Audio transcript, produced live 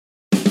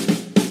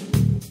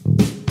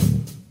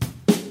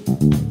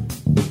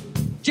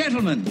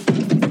Gentlemen,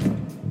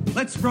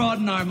 let's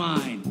broaden our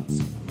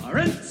minds.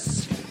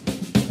 Lawrence?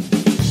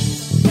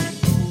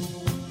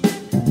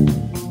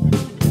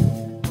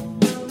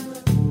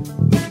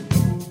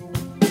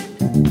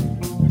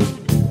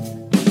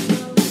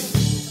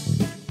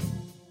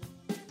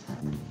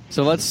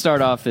 So let's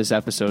start off this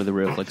episode of the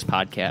Real Flicks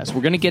podcast.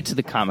 We're going to get to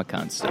the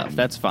Comic-Con stuff.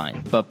 That's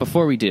fine. But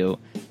before we do,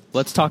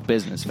 let's talk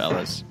business,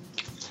 fellas.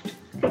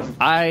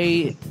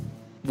 I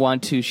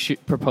want to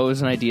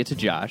propose an idea to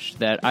Josh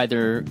that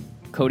either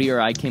Cody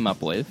or I came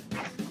up with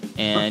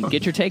and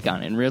get your take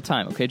on it in real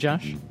time. Okay,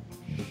 Josh?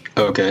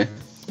 Okay.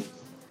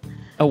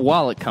 A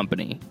wallet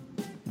company.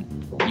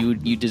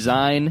 You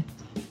design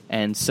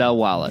and sell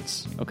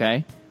wallets,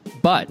 okay?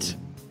 But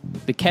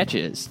the catch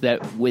is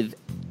that with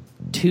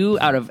one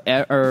out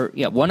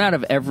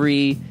of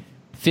every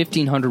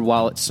 1,500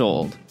 wallets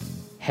sold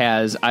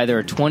has either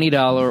a $20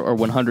 or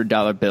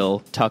 $100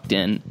 bill tucked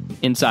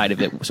inside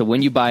of it. So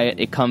when you buy it,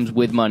 it comes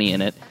with money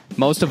in it.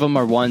 Most of them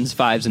are ones,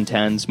 fives, and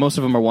tens. Most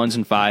of them are ones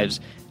and fives,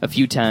 a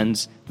few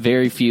tens,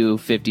 very few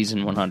 50s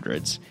and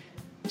 100s.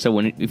 So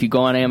if you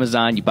go on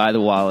Amazon, you buy the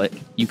wallet,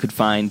 you could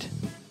find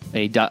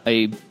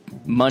a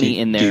money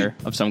in there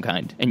of some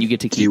kind, and you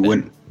get to keep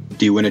it.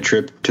 Do you win a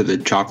trip to the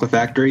chocolate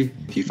factory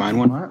if you find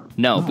one?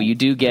 No, but you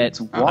do get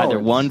either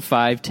 $1,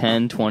 $5,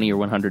 $10, $20, or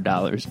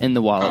 $100 in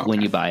the wallet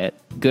when you buy it.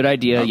 Good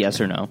idea,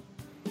 yes or no?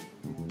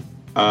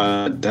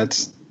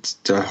 That's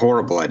a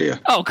horrible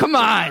idea. Oh, come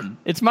on!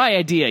 It's my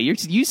idea.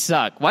 You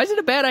suck. Why is it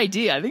a bad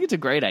idea? I think it's a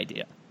great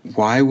idea.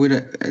 Why would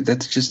it?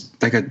 That's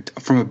just like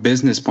from a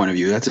business point of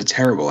view, that's a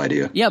terrible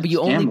idea. Yeah, but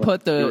you only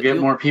put the... You'll get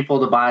more people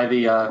to buy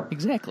the...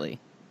 Exactly.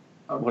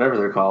 Whatever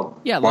they're called.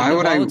 Yeah, like the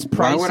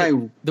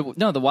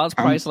wallet's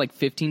price like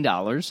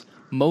 $15.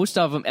 Most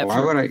of them,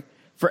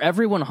 for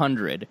every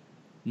 100,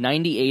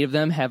 98 of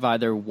them have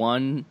either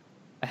let's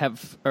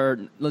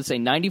say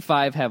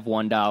 95 have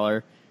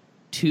 $1,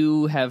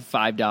 2 have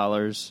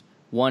 $5,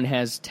 1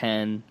 has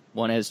 10,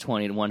 1 has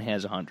 20, and 1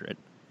 has 100.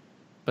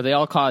 But they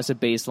all cost a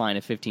baseline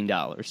of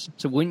 $15.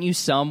 So wouldn't you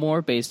sell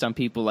more based on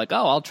people like,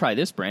 oh, I'll try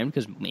this brand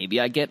because maybe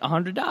I get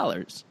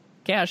 $100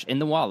 cash in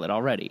the wallet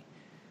already?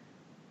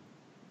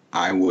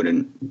 I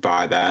wouldn't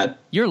buy that.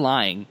 You're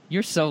lying.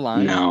 You're so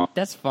lying. No,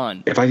 that's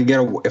fun. If I could get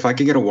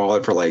a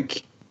wallet for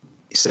like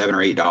 $7 or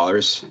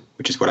 $8,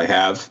 which is what I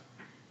have,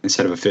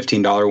 instead of a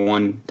 $15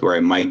 one, where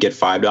I might get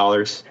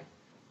 $5,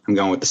 I'm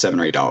going with the $7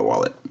 or $8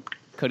 wallet.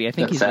 Cody, I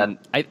think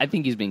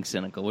he's being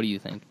cynical. What do you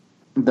think?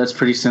 That's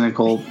pretty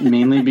cynical.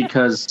 Mainly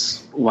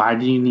because why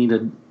do you need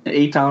an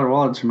 $8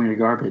 wallet to your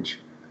garbage?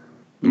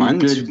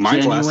 Mine's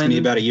lasted me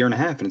about a year and a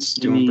half, and it's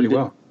doing pretty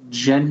well.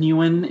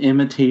 Genuine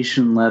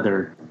imitation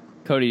leather.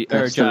 Cody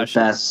or Josh,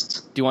 do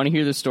you want to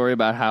hear the story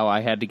about how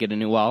I had to get a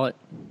new wallet?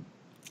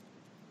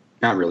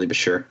 Not really, but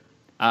sure.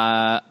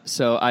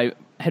 So I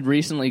had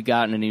recently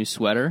gotten a new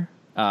sweater.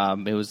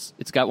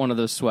 It's got one of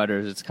those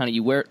sweaters. It's kind of,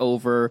 you wear it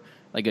over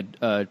like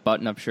a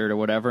button-up shirt or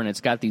whatever, and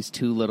it's got these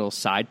two little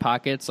side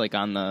pockets, like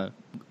on the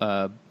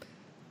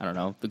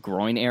the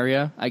groin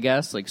area, I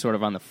guess, like sort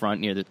of on the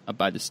front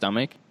by the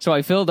stomach. So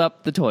I filled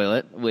up the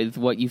toilet with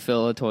what you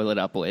fill a toilet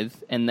up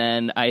with, and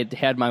then I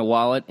had my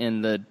wallet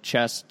in the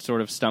chest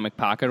sort of stomach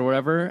pocket or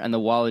whatever, and the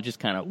wallet just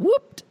kind of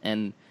whooped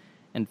and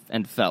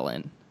fell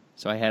in.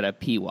 So I had a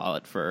pee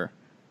wallet for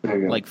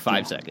like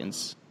 5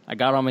 seconds. I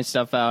got all my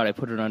stuff out, I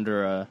put it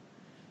under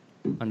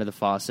the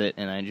faucet,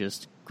 and I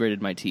just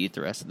gritted my teeth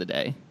the rest of the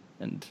day.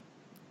 And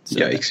so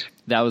yikes.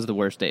 That was the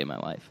worst day of my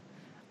life.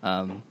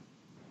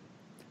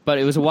 But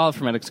it was a wallet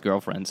from an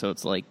ex-girlfriend, so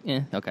it's like,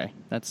 okay,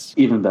 that's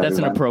even better. That's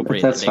an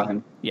appropriate. That's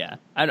fine. Yeah,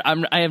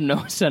 I have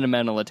no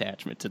sentimental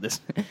attachment to this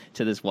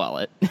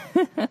wallet.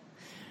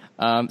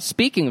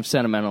 Speaking of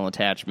sentimental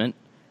attachment,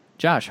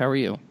 Josh, how are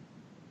you?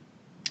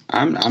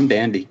 I'm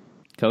dandy.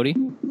 Cody,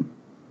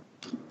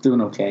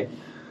 doing okay.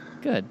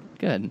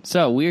 Good.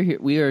 So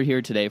we are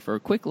here today for a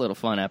quick little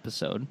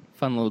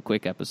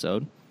quick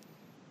episode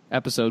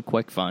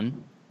quick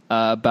fun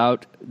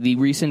about the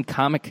recent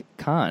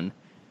Comic-Con.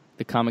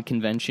 The comic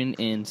convention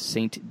in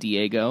San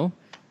Diego.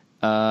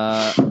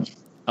 A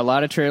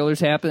lot of trailers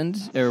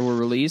happened or were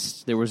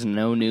released. There was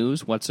no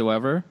news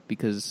whatsoever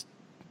because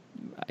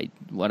I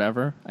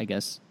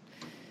guess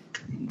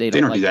they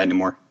don't do that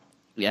anymore.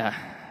 Yeah.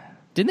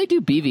 Didn't they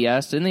do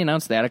BVS? Didn't they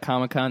announce that at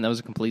Comic-Con? That was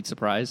a complete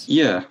surprise.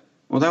 Yeah.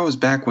 Well, that was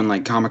back when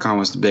like Comic-Con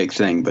was the big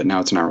thing, but now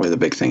it's not really the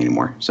big thing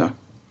anymore. So.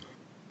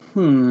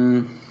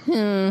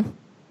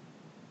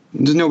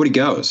 Nobody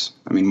goes.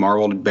 I mean,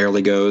 Marvel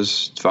barely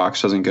goes.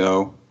 Fox doesn't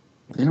go.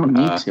 They don't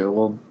need to.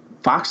 Well,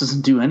 Fox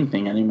doesn't do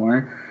anything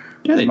anymore.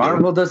 Yeah,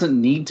 Marvel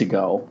doesn't need to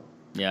go.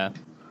 Yeah.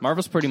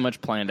 Marvel's pretty much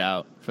planned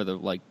out for they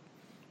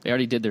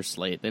already did their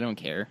slate. They don't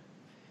care.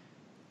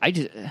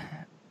 And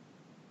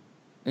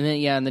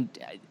then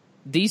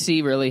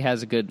DC really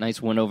has a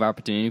nice window of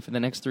opportunity for the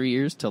next 3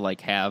 years to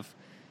have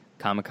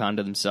Comic-Con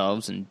to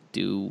themselves and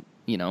do,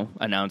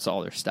 announce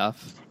all their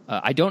stuff.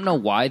 I don't know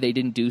why they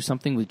didn't do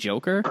something with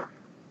Joker,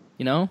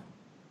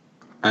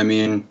 I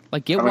mean,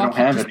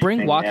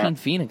 bring Joaquin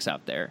Phoenix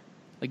out there.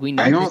 We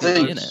know he's going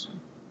to be in it.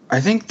 I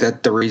think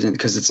that the reason,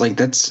 because it's like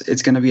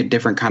it's going to be a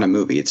different kind of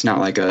movie. It's not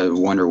like a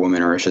Wonder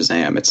Woman or a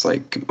Shazam. It's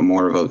like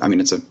more of a. I mean,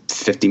 it's a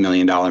 $50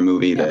 million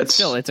movie that's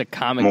still it's a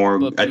comic more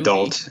book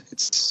adult. movie.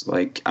 It's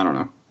like I don't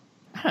know.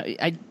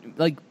 I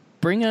like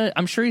bring a.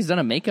 I'm sure he's done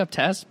a makeup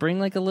test. Bring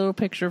like a little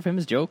picture of him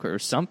as Joker or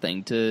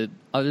something to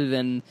other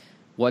than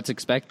what's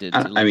expected.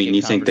 I mean,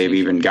 you think they've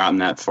even gotten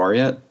that far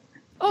yet?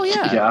 Oh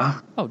yeah,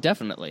 Yeah. Oh,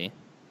 definitely.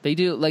 They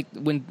do, like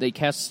when they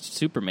cast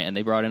Superman,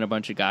 they brought in a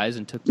bunch of guys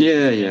and took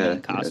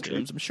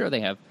costumes. I'm sure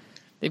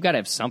they've got to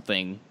have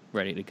something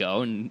ready to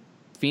go. And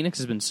Phoenix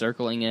has been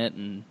circling it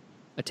and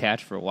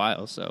attached for a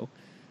while, so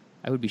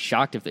I would be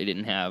shocked if they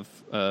didn't have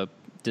a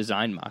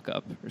design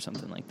mock-up or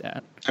something like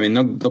that. I mean,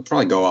 they'll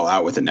probably go all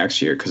out with it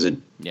next year because it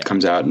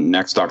comes out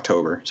next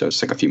October, so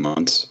it's like a few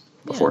months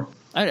before.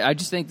 Yeah. I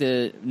just think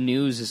the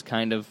news is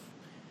kind of.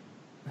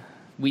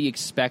 We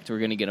expect we're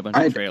going to get a bunch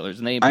of trailers,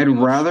 and I'd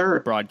rather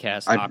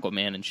broadcast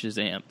Aquaman and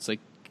Shazam. It's like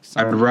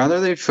I'd rather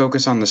they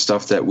focus on the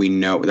stuff that we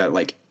know that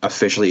like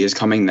officially is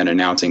coming than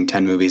announcing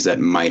 10 movies that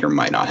might or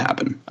might not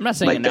happen. I'm not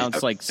saying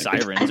announce like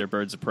Sirens or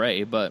Birds of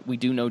Prey, but we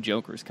do know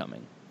Joker's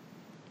coming,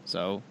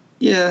 so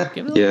give it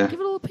a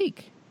little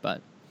peek.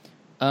 But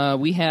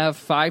we have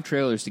 5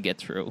 trailers to get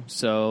through,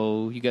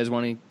 so you guys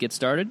want to get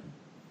started?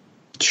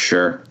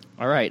 Sure.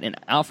 All right, in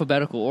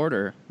alphabetical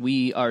order,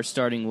 we are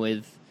starting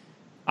with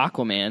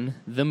Aquaman,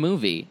 the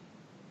movie.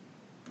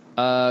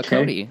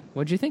 Cody,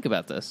 what'd you think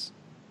about this?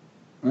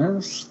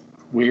 It's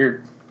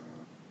weird.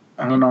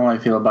 I don't know how I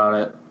feel about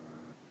it.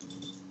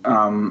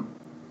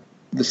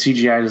 The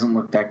CGI doesn't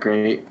look that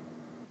great.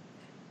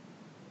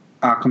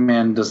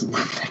 Aquaman doesn't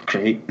look that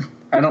great.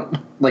 I don't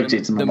like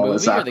Jason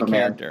Momoa's Aquaman. The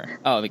character?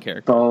 Oh, the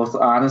character. Both,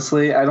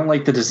 honestly. I don't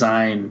like the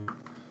design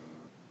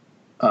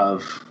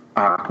of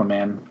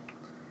Aquaman.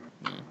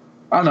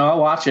 I don't know. I'll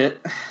watch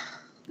it.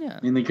 Yeah.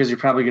 Mainly because you're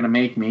probably going to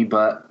make me,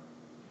 but...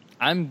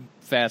 I'm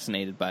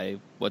fascinated by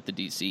what the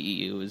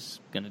DCEU is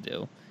going to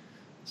do.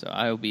 So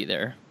I will be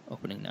there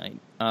opening night.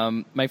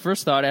 My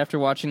first thought after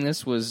watching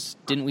this was,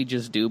 didn't we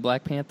just do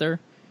Black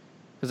Panther?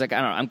 Because like,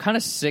 I don't know, I'm kind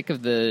of sick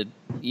of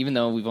even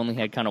though we've only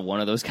had kind of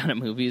one of those kind of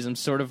movies,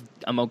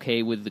 I'm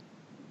okay with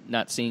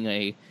not seeing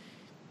a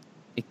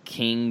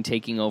king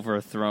taking over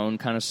a throne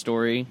kind of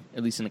story,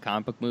 at least in a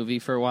comic book movie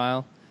for a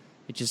while.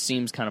 It just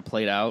seems kind of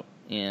played out,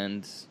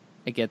 and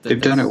I get that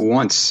they've done it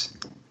once.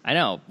 I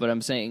know, but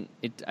I'm saying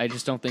I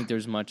just don't think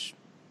there's much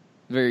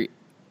very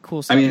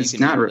cool stuff. I mean, it's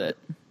not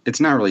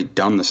really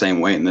done the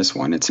same way in this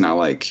one. It's not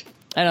like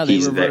I know they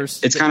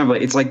reversed. It's kind of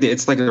like it's like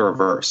the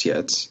reverse. Yeah,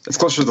 it's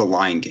closer to the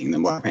Lion King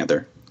than Black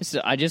Panther.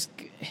 It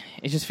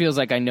just feels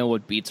like I know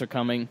what beats are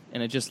coming,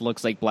 and it just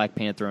looks like Black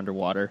Panther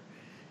underwater.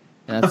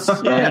 And that's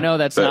I know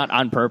that's not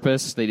on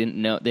purpose. They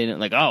didn't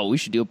like, oh, we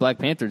should do what Black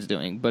Panther's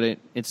doing, but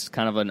it's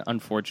kind of an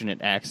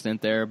unfortunate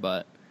accident there.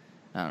 But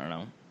I don't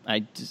know.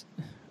 I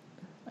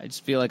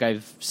just feel like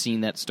I've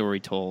seen that story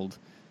told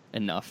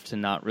enough to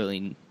not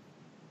really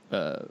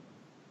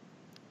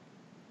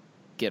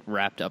get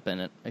wrapped up in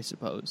it, I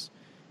suppose.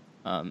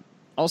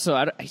 Also,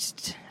 I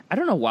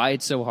don't know why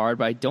it's so hard,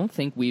 but I don't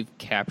think we've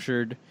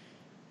captured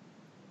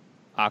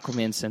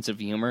Aquaman's sense of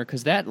humor,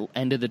 because that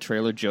end of the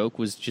trailer joke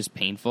was just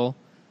painful.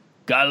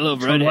 Gotta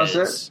love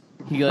redheads.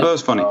 That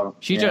was funny.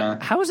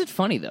 How is it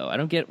funny, though? I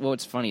don't get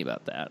what's funny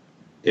about that.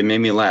 It made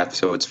me laugh,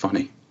 so it's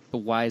funny. But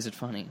why is it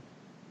funny?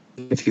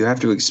 If you have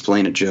to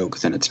explain a joke,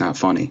 then it's not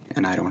funny,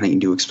 and I don't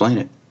need to explain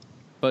it.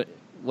 But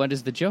what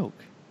is the joke?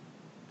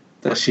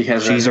 That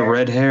she's a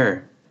red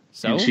hair.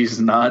 So? And she's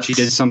not. She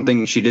did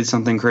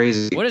something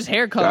crazy. What does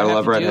hair color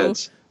have to do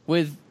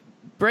with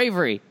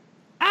bravery?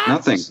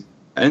 Nothing.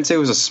 I didn't say it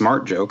was a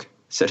smart joke. I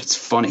said it's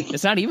funny.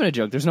 It's not even a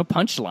joke. There's no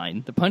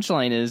punchline. The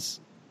punchline is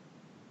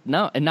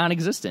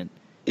non-existent.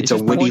 It's a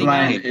witty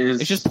line.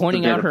 It's just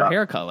pointing out her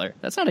hair color.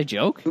 That's not a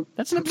joke.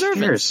 That's an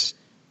observance.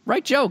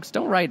 Write jokes.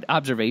 Don't write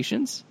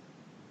observations.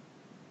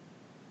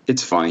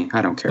 It's funny.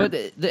 I don't care. But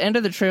the end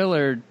of the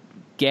trailer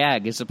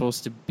gag is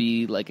supposed to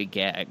be like a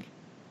gag.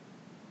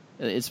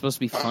 It's supposed to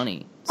be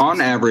funny.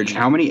 On average,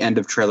 how many end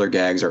of trailer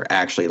gags are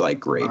actually like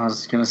great? I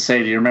was going to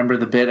say, do you remember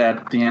the bit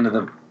at the end of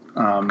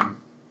the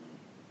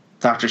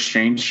Doctor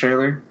Strange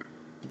trailer?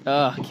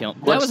 That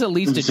was at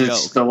least a joke.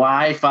 It's the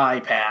Wi-Fi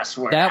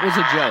password. That was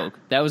a joke.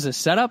 That was a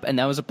setup, and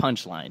that was a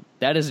punchline.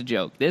 That is a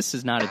joke. This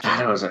is not a joke.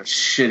 That was a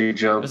shitty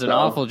joke. It was an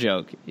awful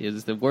joke. It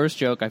was the worst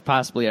joke I've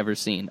possibly ever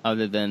seen,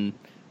 other than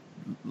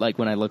like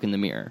when I look in the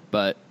mirror.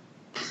 But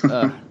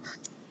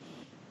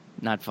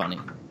not funny.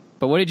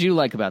 But what did you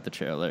like about the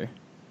trailer,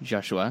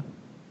 Joshua?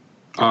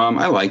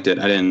 I liked it.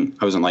 I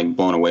wasn't like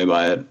blown away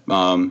by it.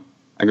 I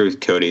agree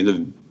with Cody.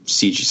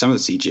 Some of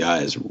the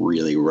CGI is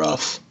really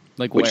rough.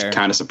 Like which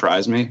kind of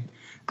surprised me.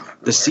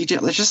 The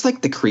CGI, it's just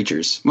like the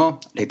creatures.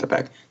 Well, I take that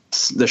back.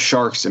 The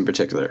sharks in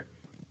particular,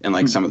 and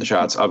like some of the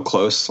shots up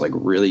close, like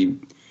really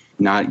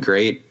not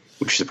great,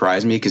 which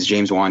surprised me because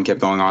James Wan kept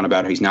going on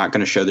about how he's not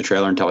going to show the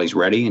trailer until he's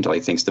ready, until he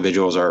thinks the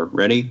visuals are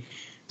ready.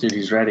 Dude,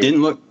 he's ready.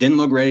 Didn't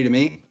look ready to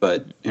me,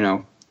 but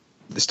there's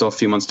still a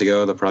few months to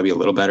go. They'll probably be a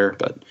little better,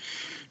 but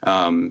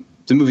the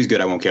movie's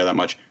good. I won't care that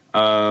much.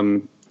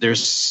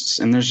 there's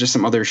just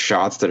some other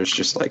shots that it's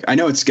just like, I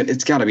know it's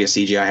got to be a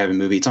CGI heavy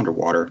movie. It's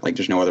underwater. Like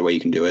there's no other way you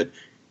can do it.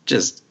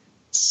 Just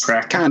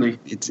Practically.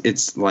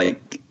 It's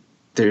like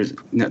there's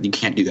no, you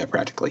can't do that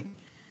practically.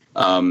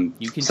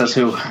 You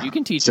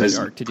can teach New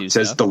York to do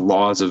says stuff. the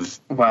laws of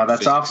Wow, that's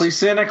physics. awfully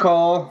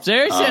cynical.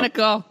 Very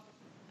cynical.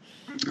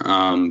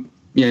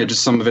 Yeah,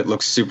 just some of it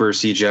looks super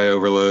CGI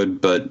overload,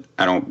 but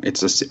I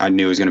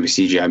knew it was going to be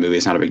CGI movie.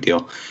 It's not a big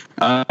deal.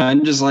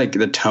 And just like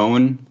the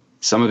tone,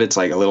 some of it's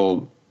like a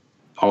little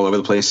all over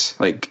the place.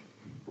 Like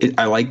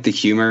I like the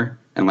humor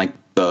and like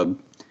I don't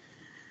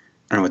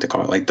know what to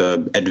call it, like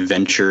the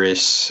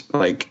adventurous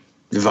like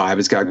vibe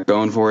it's got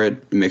going for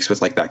it, mixed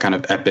with like that kind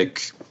of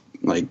epic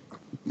like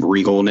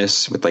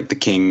regalness with like the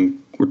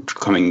king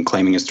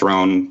claiming his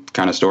throne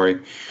kind of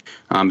story.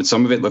 But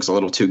some of it looks a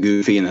little too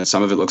goofy, and then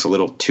some of it looks a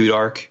little too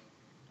dark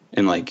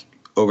and like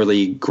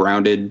overly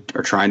grounded,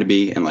 or trying to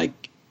be, and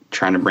like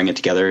trying to bring it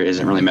together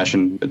isn't really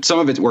meshing. But some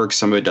of it works,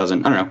 some of it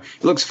doesn't. I don't know.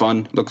 It looks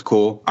fun. It looks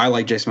cool. I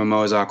like Jason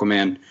Momoa as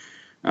Aquaman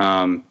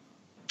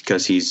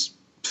because he's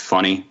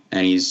funny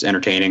and he's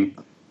entertaining,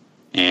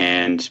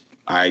 and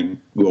I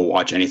will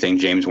watch anything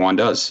James Wan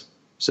does.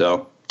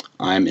 So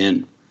I'm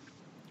in.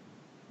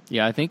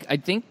 Yeah, I think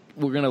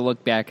we're gonna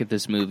look back at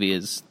this movie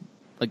as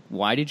like,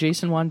 why did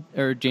James Wan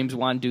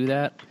do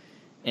that?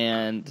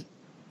 And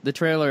the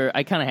trailer,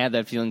 I kind of had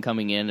that feeling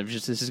coming in of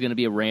just, this is going to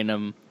be a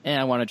random,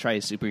 I want to try a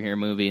superhero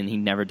movie, and he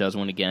never does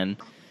one again,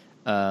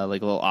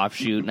 like a little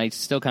offshoot. And I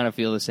still kind of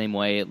feel the same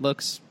way. It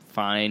looks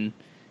fine,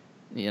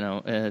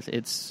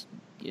 it's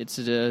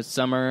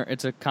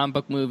a comic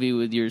book movie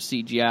with your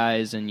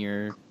CGIs and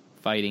your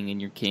fighting and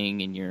your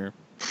king and your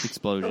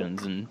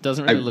explosions, and it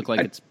doesn't really look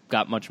like it's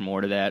got much more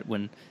to that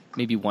when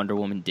maybe Wonder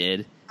Woman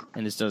did,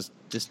 and this just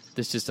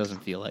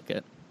doesn't feel like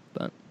it.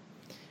 But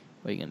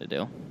what are you gonna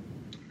do?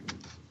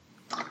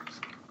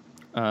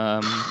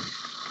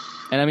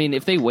 And I mean,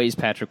 if they waste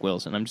Patrick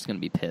Wilson, I'm just gonna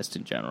be pissed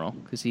in general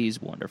because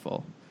he's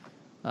wonderful.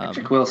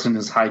 Patrick Wilson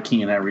is high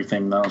key and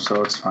everything though,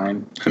 so it's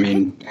fine. I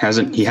mean,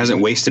 he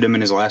hasn't wasted him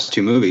in his last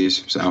two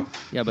movies, so.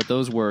 Yeah, but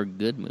those were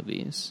good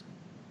movies.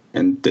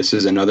 And this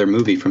is another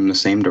movie from the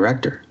same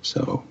director,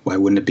 so why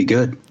wouldn't it be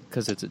good?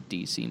 Because it's a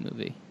DC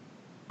movie.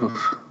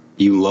 Oof.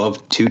 You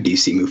love two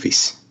DC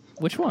movies.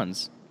 Which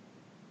ones?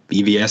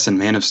 BVS and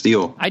Man of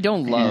Steel. I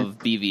don't love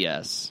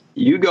BVS.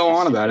 You go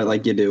on about it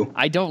like you do.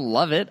 I don't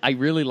love it. I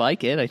really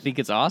like it. I think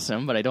it's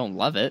awesome, but I don't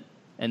love it.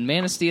 And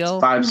Man of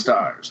Steel... 5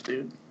 stars,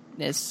 dude.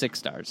 It's 6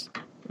 stars,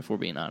 if we're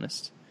being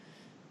honest.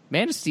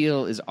 Man of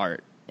Steel is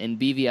art, and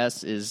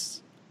BVS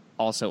is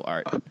also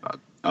art.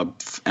 A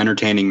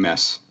entertaining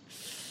mess.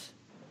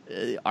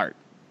 Art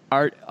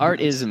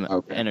is an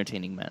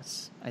entertaining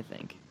mess, I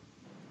think.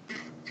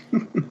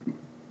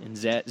 And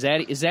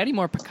Zaddy, is Zaddy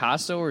more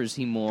Picasso, or is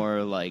he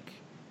more like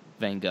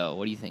Van Gogh?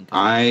 What do you think?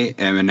 I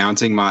am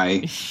announcing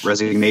my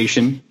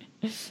resignation.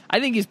 I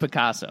think he's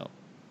Picasso,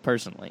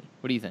 personally.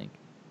 What do you think?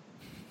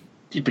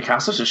 Dude,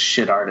 Picasso's a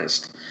shit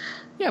artist.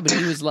 Yeah, but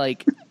he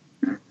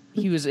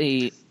was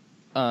a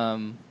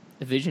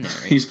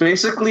visionary. He's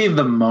basically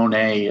the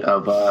Monet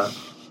of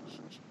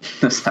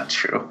that's not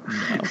true.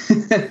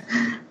 No.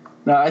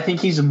 No, I think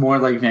he's more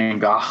like Van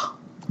Gogh.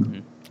 Mm-hmm.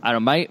 I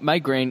don't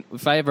know.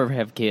 If I ever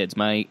have kids,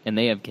 and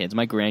they have kids,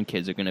 my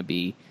grandkids are going to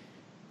be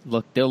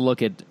they'll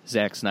look at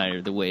Zack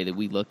Snyder the way that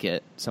we look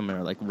at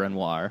someone like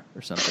Renoir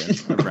or something,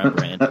 or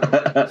Rembrandt.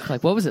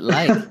 Like, what was it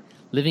like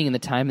living in the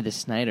time of the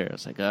Snyder? I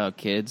was like, oh,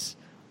 kids,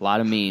 a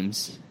lot of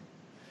memes.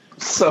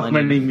 So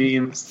many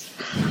memes.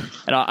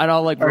 And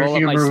I'll like roll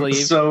up my sleeve.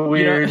 So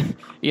weird.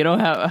 You know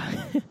how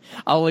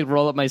I'll like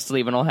roll up my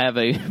sleeve and I'll have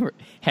a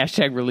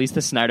hashtag release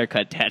the Snyder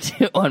Cut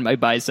tattoo on my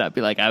bicep.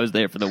 Be like, I was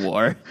there for the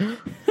war.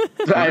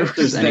 If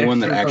there's anyone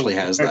that actually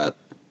has that.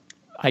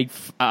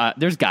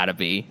 There's got to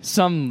be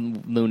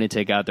some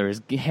lunatic out there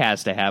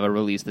has to have a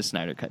release the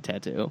Snyder Cut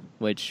tattoo,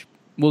 which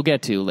we'll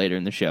get to later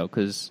in the show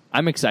because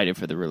I'm excited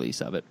for the release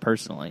of it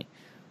personally.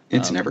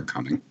 It's never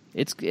coming.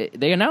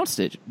 They announced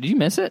it. Did you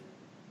miss it?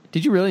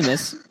 Did you really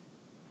miss?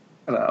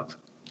 Shut up.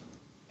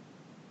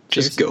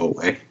 Just go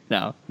away.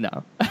 No.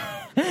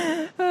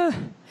 If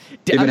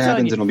it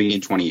happens, it'll be in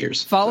 20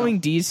 years.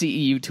 Following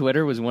DCEU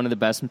Twitter was one of the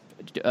best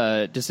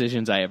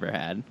decisions I ever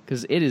had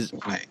because it is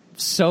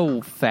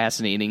so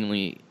fascinating and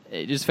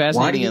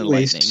Why do you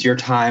waste your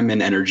time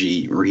and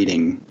energy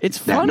reading that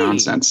funny.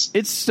 Nonsense?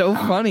 It's so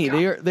funny.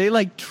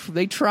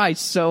 They try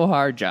so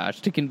hard, Josh,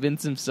 to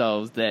convince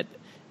themselves that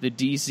the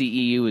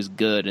DCEU is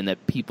good and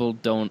that people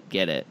don't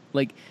get it.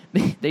 Like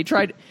they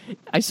tried.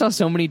 I saw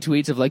so many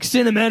tweets of like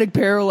cinematic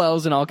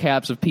parallels in all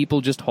caps of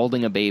people just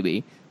holding a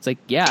baby. It's like,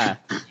 yeah,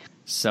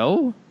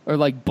 so, or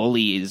like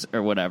bullies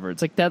or whatever.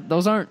 It's like that.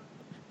 That's not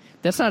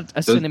a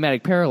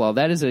cinematic parallel.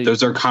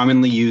 Those are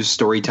commonly used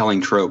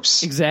storytelling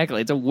tropes.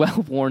 Exactly. It's a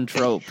well-worn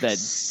trope that the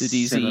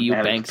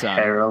DCEU banks on.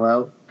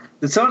 Parallel.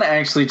 Did someone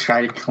actually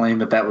try to claim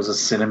that was a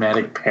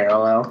cinematic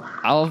parallel?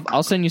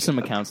 I'll send you some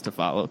accounts to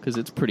follow because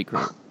it's pretty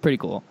cool. Pretty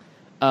cool.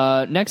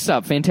 Next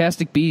up,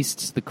 Fantastic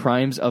Beasts: The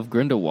Crimes of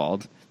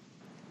Grindelwald.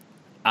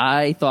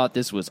 I thought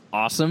this was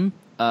awesome.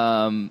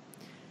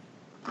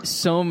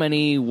 so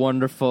many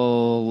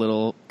wonderful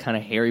little kind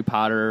of Harry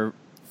Potter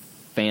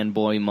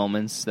fanboy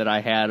moments that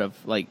I had of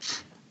like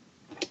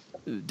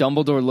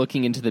Dumbledore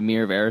looking into the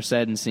Mirror of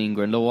Erised and seeing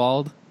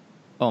Grindelwald.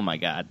 Oh my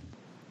god.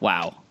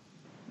 Wow.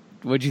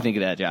 What'd you think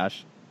of that,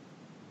 Josh?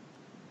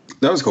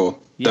 That was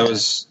cool. Yeah. That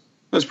was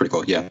pretty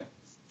cool. Yeah.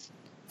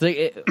 It's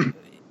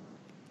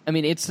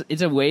like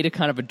it's a way to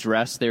kind of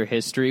address their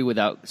history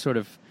without sort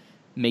of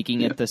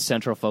making it the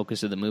central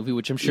focus of the movie,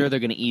 which I'm sure they're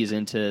going to ease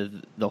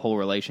into the whole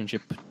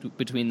relationship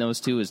between those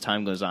two as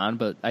time goes on.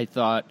 But I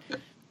thought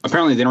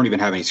apparently they don't even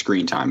have any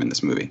screen time in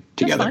this movie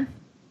together. That's fine.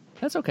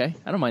 That's okay.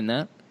 I don't mind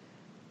that.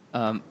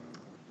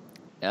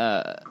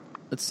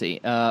 Let's see.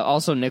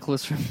 Also,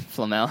 Nicholas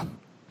Flamel.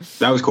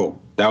 That was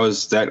cool.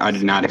 That I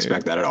did not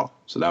expect that at all.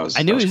 So that was.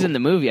 I knew he was cool. in the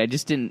movie. I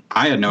just didn't.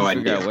 I had no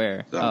figure idea out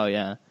where. So. Oh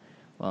yeah.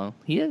 Well,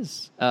 he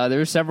is. There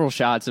were several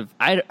shots of.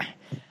 I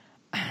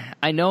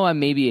know I'm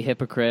maybe a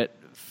hypocrite,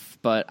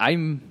 but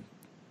I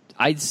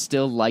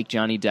still like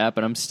Johnny Depp,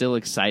 and I'm still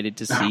excited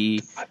to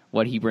see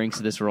what he brings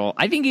to this role.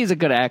 I think he's a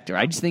good actor.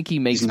 I just think he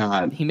makes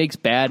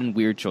bad and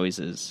weird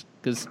choices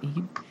because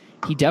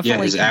he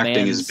definitely his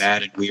acting is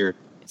bad and weird.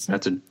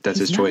 That's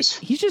his choice.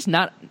 He's just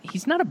not.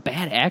 He's not a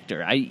bad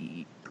actor.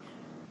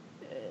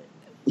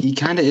 He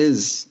kind of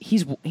is.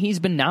 He's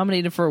been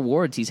nominated for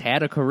awards. He's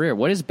had a career.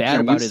 What is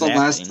bad about his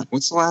acting?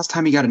 What's the last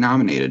time he got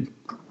nominated?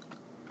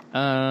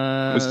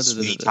 Was it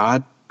Sweeney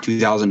Todd?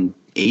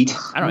 2008.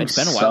 I don't know. It's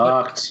been a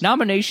while. But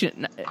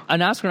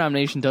an Oscar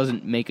nomination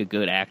doesn't make a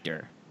good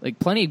actor. Like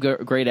plenty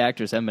of great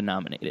actors have been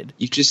nominated.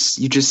 You just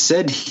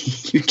said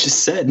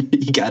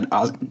he got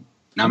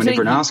nominated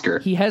for an Oscar.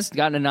 He has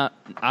gotten an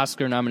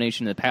Oscar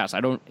nomination in the past.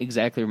 I don't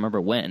exactly remember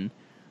when,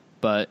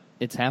 but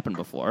it's happened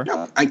before.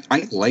 No,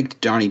 I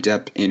liked Johnny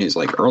Depp in his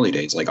like early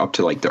days, like up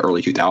to like the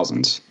early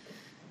 2000s.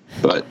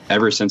 But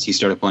ever since he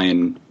started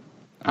playing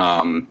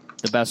the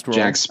best role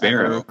Jack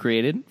Sparrow ever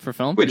created for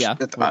film, which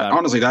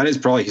honestly that is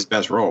probably his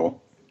best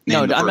role.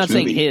 No, I'm not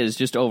saying his,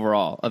 just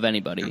overall of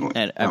anybody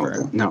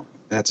ever. No,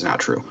 that's not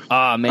true.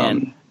 Oh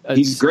man,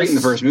 he's great in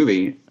the first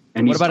movie.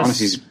 And he's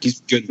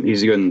good.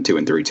 He's good in 2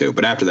 and 3 too.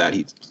 But after that,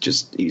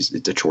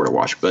 it's a chore to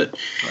watch. But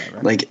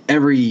like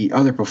every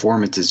other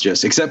performance is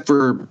just except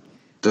for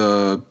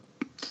the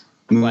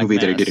movie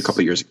that he did a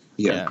couple of years ago.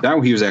 Yeah,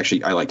 that he was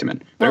actually I liked him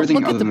in. But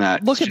everything other than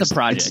that, look at the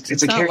projects.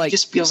 It's he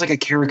just feels like a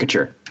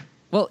caricature.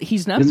 Well,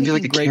 he's not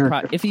picking great.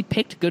 If he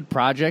picked good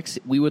projects,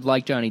 we would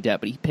like Johnny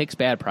Depp. But he picks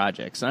bad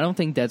projects, and I don't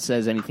think that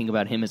says anything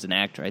about him as an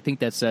actor. I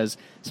think that says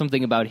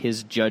something about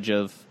his judge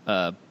of.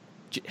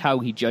 How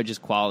he judges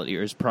quality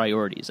or his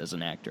priorities as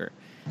an actor.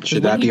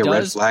 Should that be a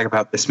red flag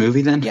about this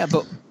movie then? Yeah,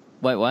 but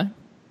what?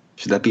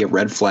 Should that be a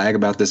red flag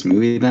about this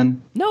movie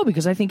then? No,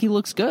 because I think he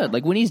looks good.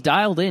 Like when he's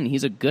dialed in,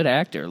 he's a good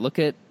actor. Look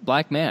at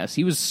Black Mass.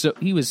 He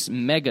was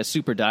mega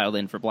super dialed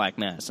in for Black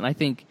Mass, and I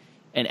think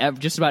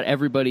just about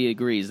everybody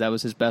agrees that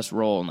was his best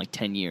role in like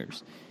 10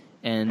 years.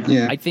 And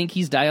I think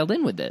he's dialed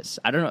in with this.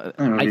 I don't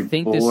know. I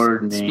think this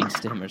speaks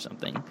to him or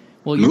something.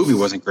 Well, the movie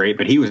wasn't great,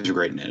 but he was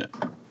great in it.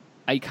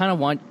 I kind of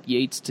want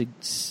Yates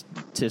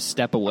to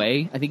step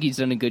away. I think he's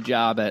done a good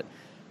job at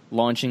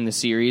launching the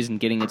series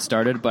and getting it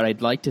started, but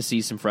I'd like to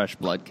see some fresh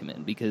blood come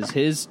in because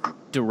his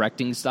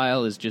directing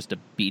style is just a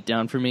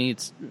beatdown for me.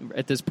 It's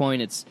at this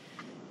point,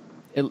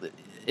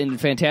 in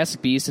Fantastic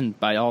Beasts and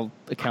by all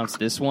accounts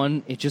this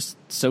one, it's just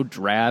so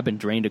drab and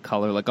drained of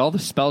color. Like all the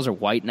spells are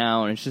white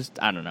now, and it's just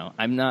I don't know.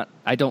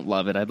 I don't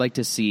love it. I'd like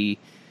to see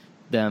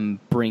them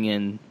bring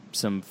in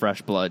some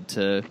fresh blood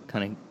to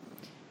kind of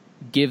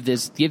give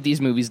these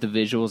movies the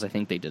visuals I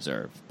think they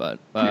deserve. But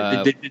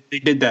they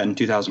did that in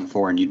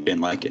 2004, and you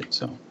didn't like it,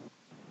 so.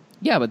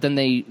 Yeah, but then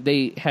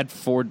they had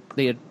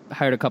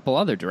hired a couple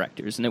other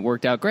directors, and it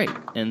worked out great.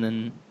 And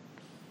then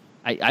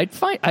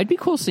I'd be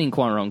cool seeing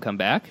Cuarón come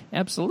back.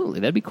 Absolutely,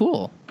 that'd be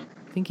cool.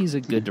 I think he's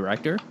a good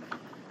director.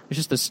 It's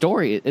just the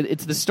story.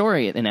 It's the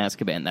story in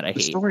Azkaban that I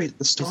hate.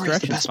 The story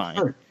is the best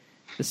part.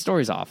 The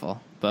story's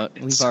awful, but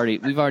we've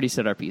already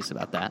said our piece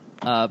about that.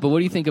 But what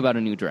do you think about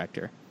a new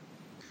director?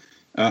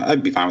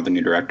 I'd be fine with a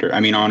new director.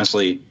 I mean,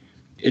 honestly,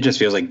 it just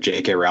feels like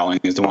J.K.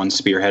 Rowling is the one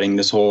spearheading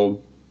this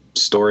whole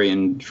story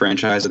and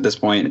franchise at this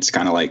point. It's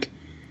kind of like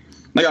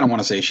I don't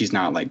want to say she's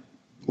not like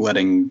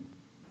letting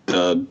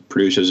the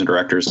producers and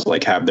directors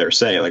like have their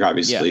say. Like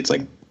obviously it's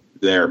like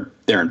they're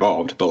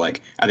involved, but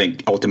like I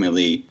think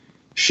ultimately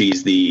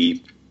she's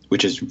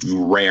which is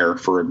rare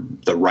for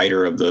the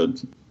writer of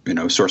the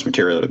source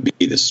material to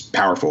be this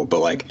powerful, but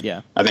like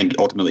I think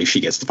ultimately she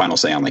gets the final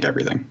say on like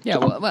everything. Yeah,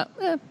 so.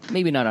 well,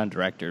 maybe not on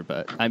director,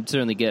 but I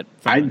certainly get.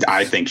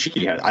 I think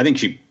she has. I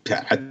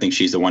think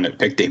she's the one that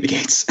picked David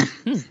Yates.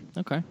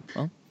 Okay,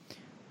 well,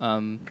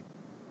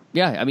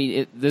 yeah. I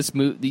mean, this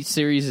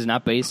series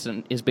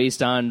is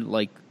based on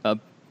like a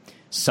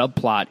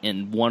subplot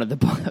in one of the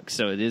books,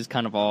 so it is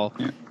kind of all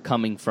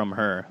coming from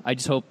her. I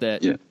just hope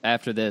that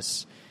after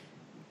this,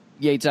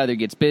 Yates either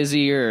gets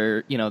busy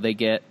or they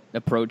get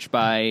approached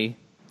by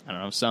I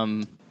don't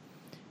know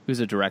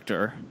who's a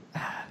director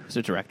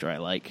I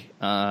like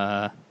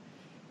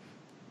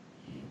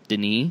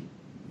Denis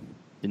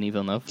Denis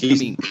Villeneuve.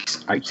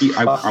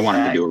 I want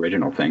him to do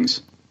original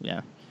things.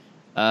 Yeah.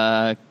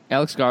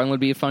 Alex Garland would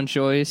be a fun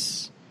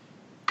choice.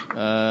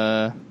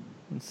 Let's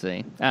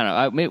see. I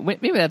don't know.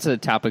 Maybe that's a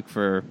topic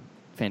for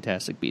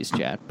Fantastic Beast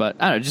chat, but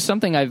I don't know. Just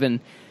something I've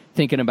been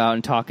thinking about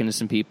and talking to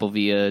some people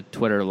via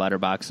Twitter,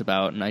 Letterboxd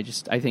about, and I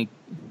think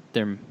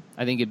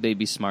it'd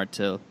be smart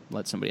to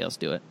let somebody else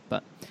do it.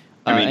 But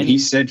he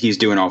said he's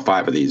doing all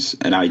 5 of these,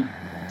 and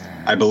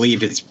I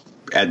believe it's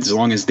as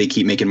long as they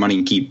keep making money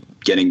and keep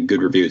getting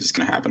good reviews, it's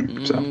going to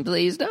happen. So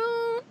please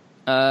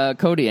don't.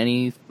 Cody,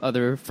 any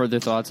other further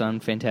thoughts on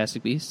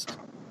Fantastic Beasts?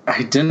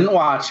 I didn't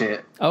watch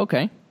it.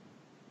 Okay.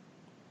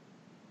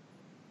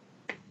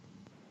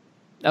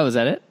 Oh, was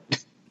that it?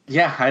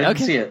 Yeah, I didn't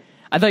see it.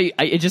 I thought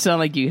it just sounded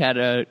like you had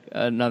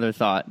another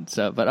thought.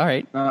 So, but all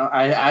right.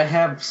 I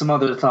have some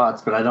other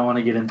thoughts, but I don't want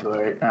to get into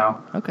it right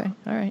now. Okay,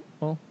 all right.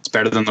 Well, it's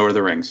better than Lord of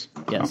the Rings.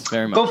 Yes,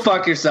 very much. Go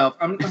fuck yourself.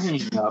 I'm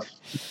hanging up.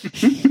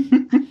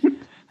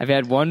 I've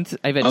had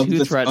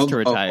 2 threats to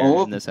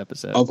retire in this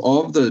episode. Of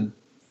all of the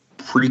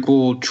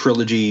prequel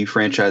trilogy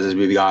franchises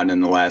we've gotten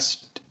in the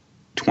last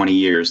 20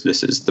 years,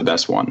 this is the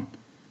best one.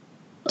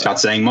 It's not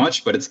saying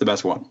much, but it's the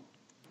best one.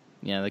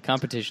 Yeah, the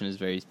competition is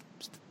very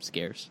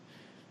scarce.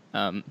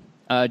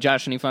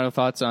 Josh, any final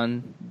thoughts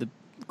on the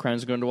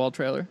Crimes of Grindelwald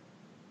trailer?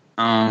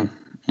 I'm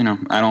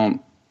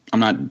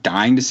not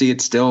dying to see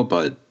it still,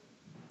 but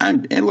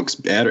it looks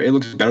better. It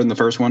looks better than the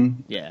first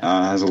one.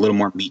 Yeah. Has a little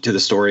more meat to the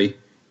story.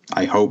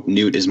 I hope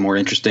Newt is more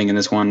interesting in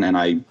this one, and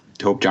I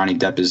hope Johnny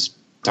Depp is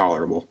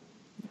tolerable.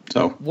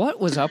 So, what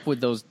was up with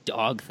those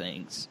dog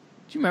things?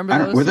 Do you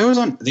remember those? Were those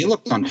on? They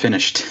looked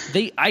unfinished.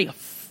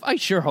 I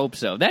sure hope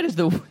so. That is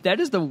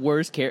the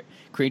worst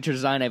creature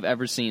design I've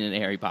ever seen in a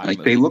Harry Potter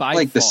movie. They look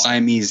like the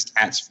Siamese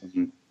cats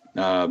from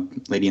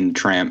Lady and the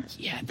Tramp.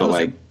 Yeah, those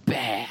are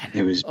bad.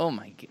 It was. Oh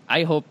my god!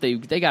 I hope they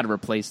got to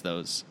replace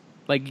those.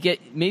 Like just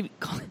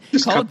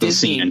cut the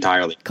scene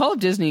entirely. Call up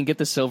Disney and get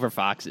the silver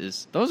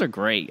foxes. Those are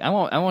great. I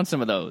want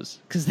some of those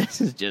because this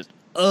is just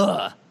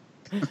ugh.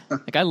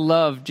 Like I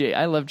love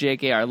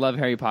JKR. I love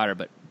Harry Potter,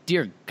 but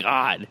dear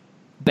God,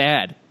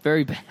 bad,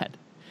 very bad.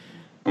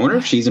 I wonder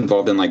if she's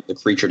involved in like the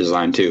creature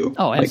design too.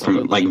 Oh,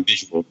 absolutely. Like from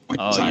visual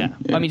design.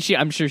 Yeah. I mean,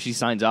 I'm sure she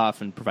signs off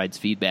and provides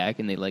feedback,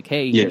 and they like,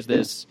 hey, here's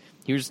this.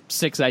 Here's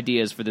 6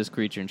 ideas for this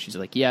creature, and she's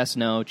like, yes,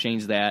 no,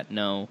 change that,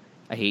 no,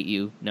 I hate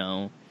you,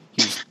 no.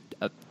 Here's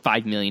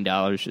 $5 million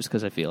just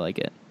because I feel like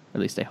it. Or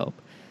at least I hope.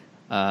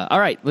 All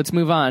right, let's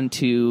move on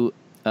to.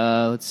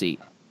 Let's see.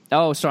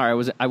 Oh,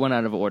 sorry, I went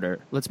out of order.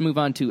 Let's move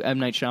on to M.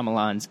 Night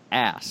Shyamalan's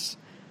Ass.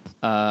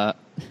 I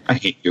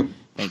hate you.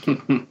 Thank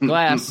you.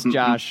 Glass,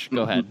 Josh,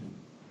 go ahead.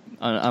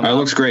 It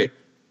looks great.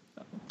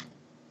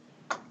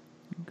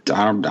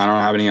 I don't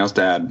have anything else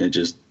to add.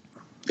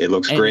 It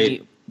looks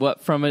great.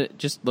 What from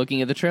just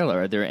looking at the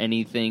trailer? Are there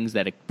any things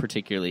that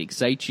particularly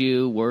excite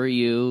you, worry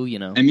you? You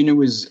know, I mean,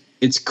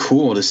 it's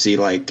cool to see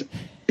like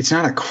it's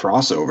not a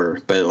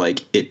crossover, but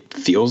like it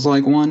feels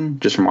like one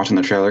just from watching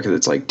the trailer because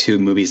it's like 2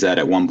 movies that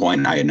at one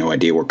point I had no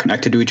idea were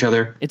connected to each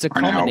other. It's a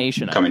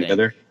culmination coming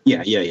together.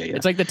 Yeah.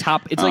 It's like the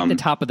top. It's like the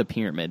top of the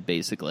pyramid,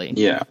 basically.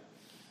 Yeah.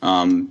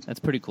 That's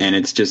pretty cool. And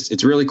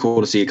it's really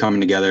cool to see it coming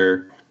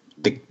together.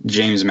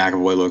 James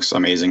McAvoy looks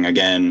amazing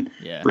again.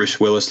 Yeah. Bruce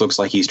Willis looks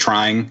like he's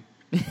trying.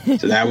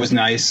 So that was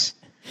nice.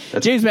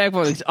 James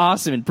McAvoy looks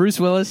awesome, and Bruce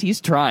Willis,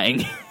 he's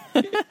trying.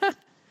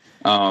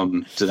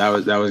 So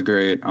that was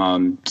great.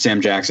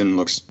 Sam Jackson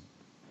looks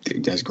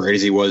as great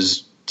as he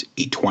was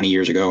 20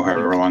 years ago,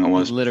 however long it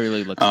was. He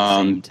literally looks the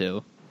same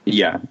too.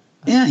 Yeah,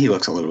 he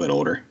looks a little bit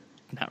older.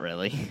 Not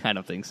really. I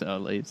don't think so,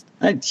 at least.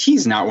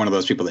 He's not one of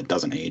those people that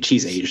doesn't age.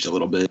 He's aged a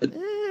little bit.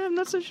 I'm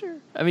not so sure.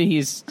 I mean,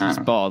 he's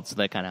bald, so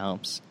that kind of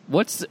helps.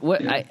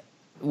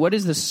 What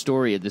is the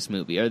story of this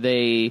movie? Are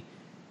they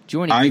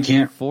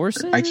joining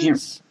forces? I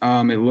can't.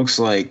 It looks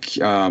like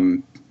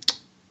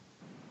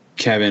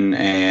Kevin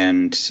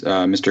and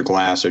Mr.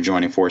 Glass are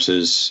joining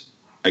forces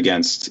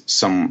against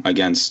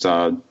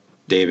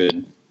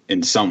David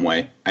in some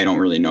way. I don't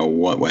really know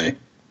what way,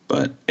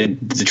 but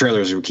the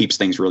trailers keeps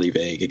things really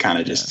vague. It kind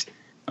of just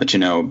lets you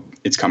know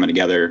it's coming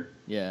together.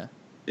 Yeah,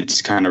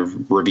 it's kind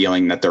of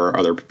revealing that there are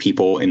other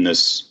people in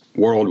this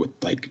world with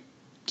like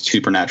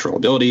supernatural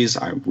abilities.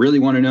 I really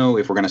want to know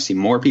if we're going to see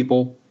more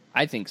people.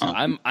 I think so.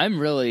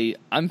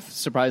 I'm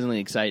surprisingly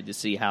excited to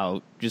see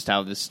how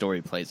this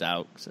story plays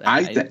out.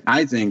 I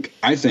think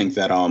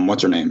that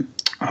what's her name?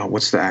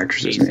 What's the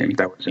actress's name?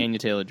 That was Anya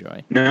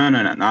Taylor-Joy. No,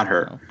 not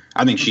her. Oh.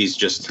 I think she's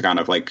just kind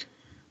of like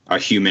a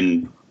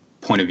human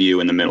point of view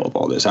in the middle of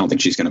all this. I don't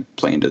think she's going to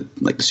play into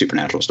like the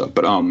supernatural stuff.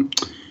 But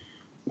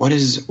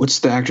what's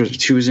the actress?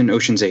 She was in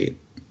Ocean's 8.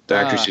 The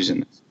actress who's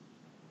in this.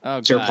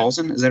 Oh, Sarah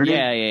Paulson? Is that her name?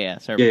 Yeah.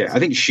 Sarah Yeah, Paulson. I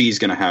think she's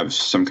going to have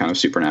some kind of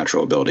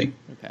supernatural ability.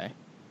 Okay.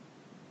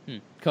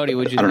 Cody,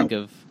 what did you think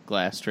of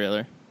Glass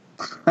trailer?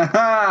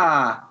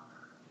 I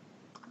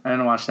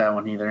didn't watch that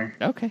one either.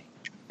 Okay.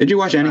 Did you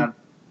watch any? I'm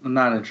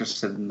not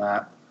interested in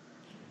that.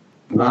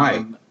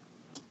 Why?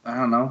 I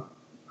don't know.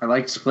 I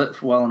like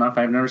Split well enough.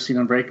 I've never seen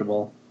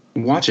Unbreakable.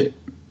 Watch it.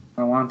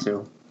 I want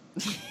to.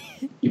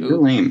 You're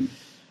lame.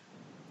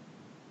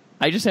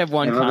 I just have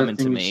one I have other comment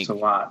to things make. to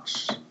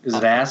watch. Is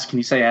it ass? Can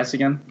you say ass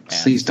again?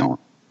 Please don't.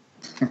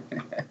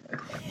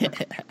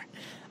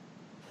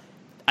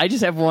 I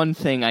just have one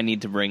thing I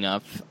need to bring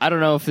up. I don't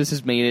know if this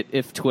has made it,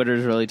 if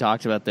Twitter's really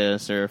talked about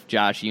this, or if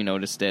Josh, you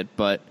noticed it,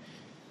 but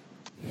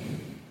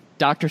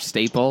Dr.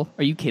 Staple,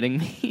 are you kidding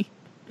me?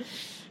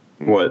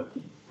 What?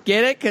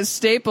 Get it? Because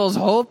Staples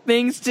hold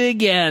things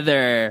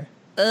together.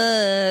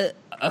 I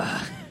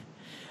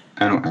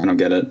don't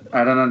get it.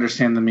 I don't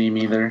understand the meme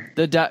either.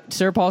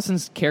 Sarah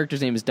Paulson's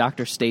character's name is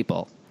Dr.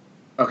 Staple.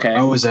 Okay.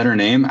 Oh, is that her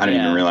name? I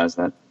didn't even realize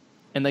that.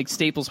 And, like,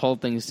 Staples hold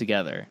things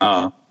together.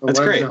 Oh, that's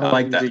What great. is I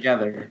like that.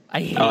 Together?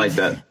 I like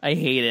that. I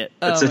hate it.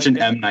 It's such an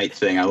M. Night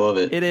thing. I love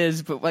it. It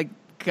is, but, like,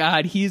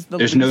 God, he's the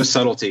There's no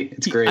subtlety.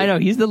 It's great. I know,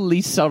 he's the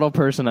least subtle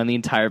person on the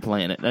entire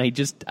planet, and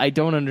I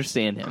don't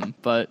understand him,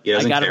 but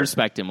I gotta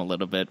respect him a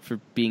little bit for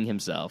being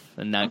himself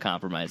and not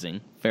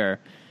compromising. Fair.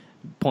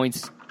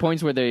 Points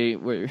where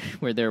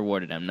they're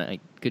awarded him.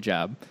 Like, good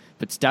job.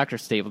 But it's Dr.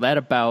 Staple.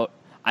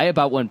 I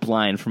about went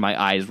blind from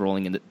my eyes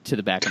rolling to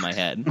the back of my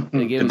head.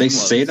 Like, did they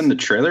say it in the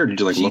trailer, or did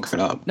you look it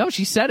up? No,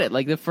 she said it.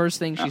 Like, the first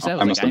thing she said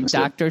was, like, I'm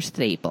Dr.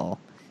 Staple,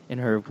 in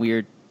her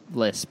weird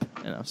lisp.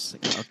 And I was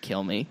like, oh,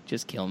 kill me.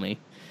 Just kill me.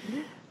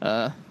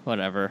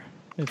 Whatever.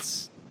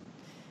 It's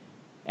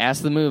Ass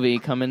the Movie,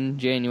 coming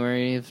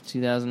January of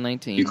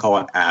 2019. You call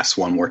it ass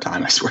one more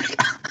time, I swear to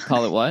God.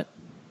 Call it what?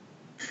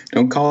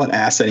 Don't call it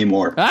ass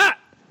anymore. Ah!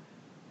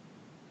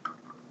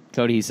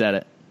 Cody, he said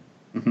it.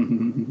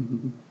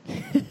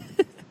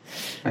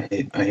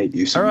 I hate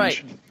you so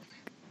much.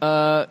 All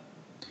right.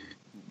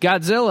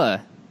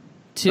 Godzilla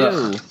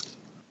 2.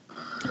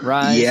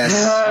 Rise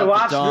Yes. of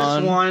Watch the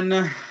Dawn this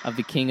one. of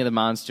the King of the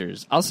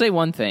Monsters. I'll say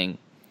one thing.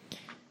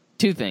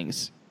 Two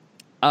things.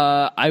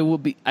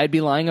 I'd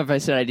be lying if I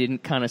said I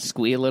didn't kind of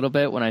squee a little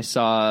bit when I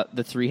saw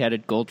the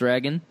 3-headed gold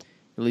dragon,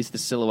 at least the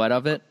silhouette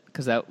of it,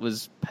 because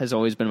has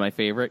always been my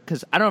favorite.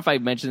 Because I don't know if I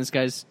mentioned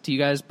this to you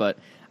guys, but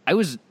I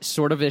was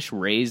sort of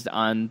raised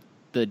on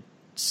the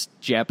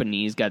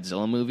Japanese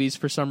Godzilla movies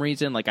for some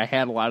reason. Like, I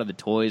had a lot of the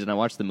toys and I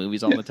watched the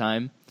movies all the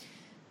time,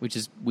 which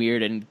is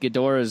weird. And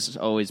Ghidorah's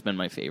always been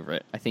my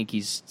favorite. I think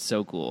he's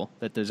so cool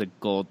that there's a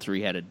gold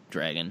 3-headed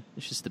dragon.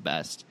 It's just the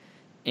best.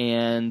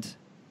 And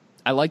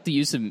I like the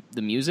use of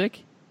the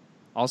music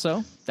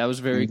also. That was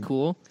very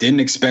cool. Didn't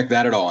expect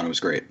that at all, and it was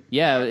great.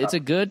 Yeah, it's a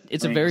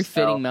very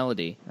fitting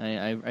melody.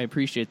 I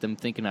appreciate them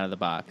thinking out of the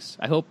box.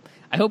 I hope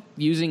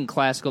using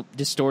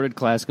distorted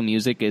classical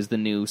music is the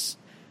new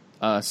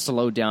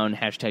slow down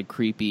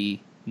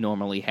 #creepy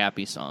normally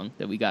happy song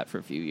that we got for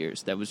a few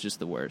years. That was just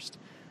the worst.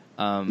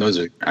 I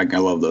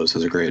love those.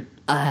 Those are great.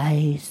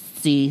 I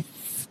see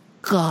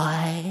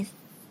skies.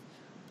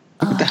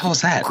 What the hell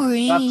is that? Stop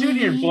doing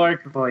your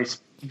Bjork voice.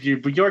 Your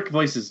Bjork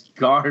voice is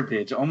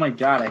garbage. Oh my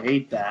god, I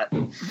hate that.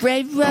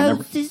 Red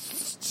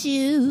roses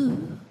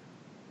too.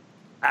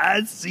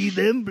 I see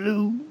them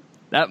blue.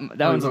 That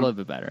one's a little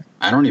bit better.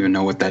 I don't even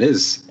know what that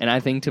is. And I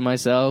think to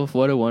myself,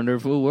 what a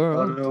wonderful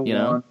world. You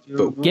know?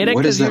 But Get it?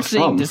 what is Because you're that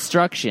saying from?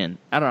 destruction.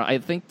 I don't know. I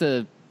think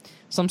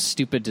some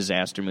stupid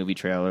disaster movie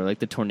trailer, like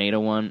the tornado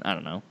one. I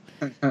don't know.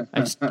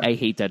 I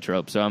hate that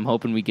trope. So I'm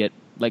hoping we get,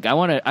 like, I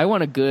want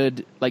a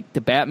good, like,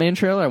 the Batman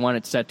trailer. I want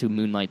it set to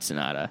Moonlight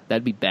Sonata.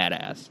 That'd be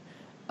badass.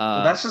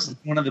 That's just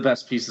one of the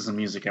best pieces of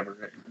music ever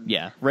written.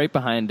 Yeah, right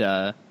behind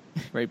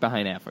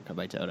Africa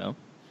by Toto.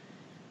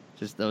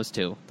 Just those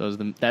two.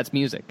 That's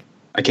music.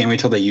 I can't wait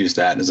till they use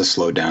that as a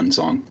slowed down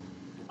song.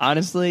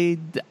 Honestly,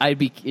 I'd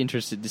be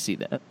interested to see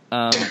that.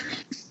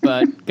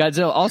 But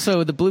Godzilla,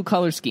 also the blue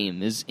color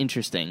scheme is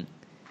interesting.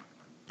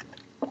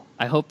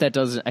 I hope they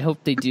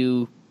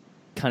do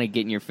kind of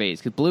get in your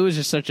face, because blue is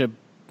just such a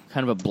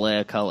kind of a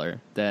blah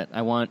color that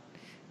I want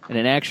in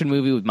an action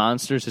movie with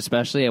monsters,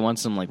 especially. I want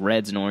some like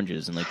reds and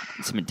oranges and like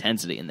some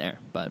intensity in there.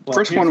 But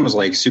First one was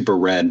like super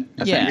red.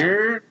 I think.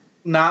 You're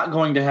not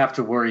going to have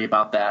to worry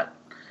about that.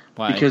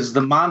 why? Because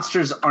the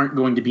monsters aren't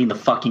going to be in the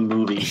fucking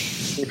movie.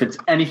 If it's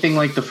anything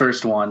like the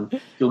first one,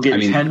 you'll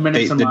get 10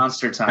 minutes of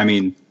monster time. I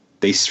mean,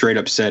 they straight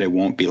up said it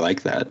won't be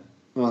like that.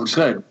 Well,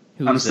 good.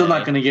 I'm still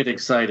not going to get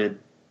excited.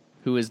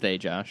 Who is they,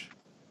 Josh?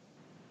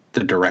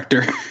 The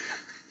director.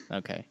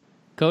 Okay.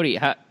 Cody,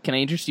 can I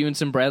interest you in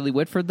some Bradley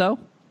Whitford, though?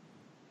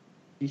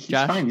 He's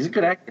Josh? fine. He's a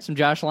good actor. Some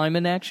Josh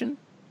Lyman action?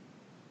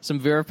 Some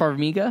Vera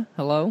Farmiga?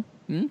 Hello?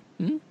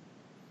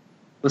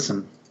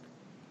 Listen,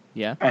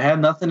 Yeah? I had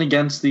nothing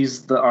against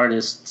the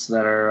artists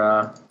that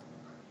are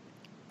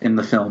in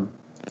the film,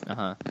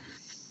 Uh-huh.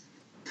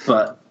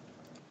 but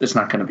it's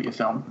not going to be a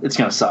film. It's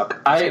going to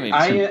suck. I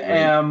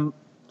am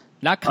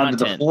Not under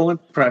the content. full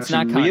It's impression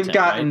not we have content,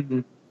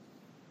 gotten.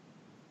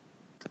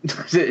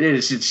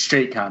 It's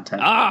straight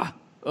content. Ah!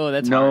 Oh,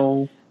 that's hard.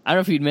 No. I don't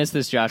know if you'd missed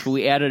this, Josh, but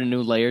we added a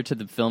new layer to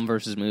the film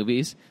versus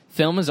movies.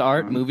 Film is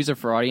art, movies are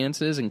for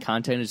audiences, and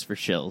content is for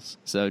shills.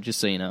 So just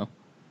so you know.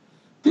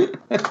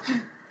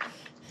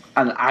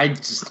 And I'm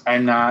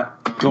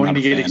not going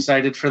to get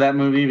excited for that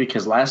movie,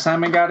 because last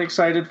time I got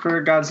excited for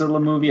a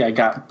Godzilla movie, I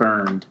got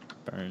burned.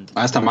 Burned.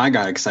 Last time I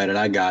got excited,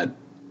 I got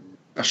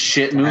A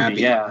shit movie,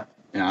 Happy. yeah.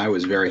 and I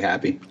was very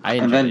happy.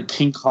 And then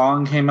King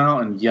Kong came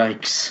out, and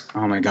yikes!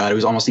 Oh my god, it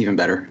was almost even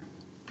better.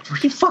 Were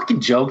you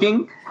fucking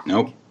joking?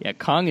 Nope. Yeah,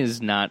 Kong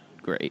is not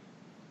great.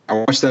 I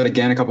watched that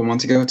again a couple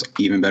months ago. It's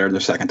even better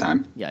the second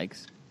time.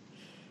 Yikes.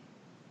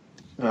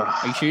 Ugh.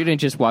 Are you sure you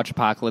didn't just watch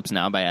Apocalypse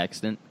Now by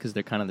accident? Because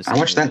they're kind of the same. I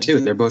watched that movie. too.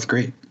 They're both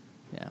great.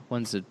 Yeah,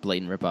 one's a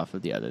blatant ripoff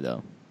of the other,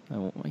 though.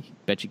 I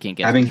bet you can't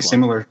get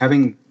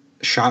Having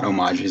shot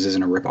homages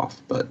isn't a ripoff,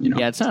 but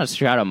Yeah, it's not a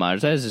straight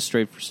homage. That is a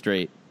straight for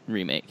straight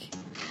remake.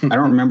 I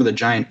don't remember the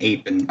giant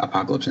ape in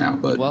Apocalypse Now,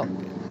 but Well,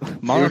 You're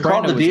Marlon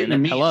called Brando was in it.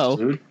 Vietnamese, Hello.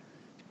 dude.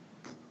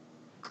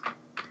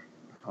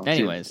 Oh,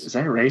 Anyways. dude, is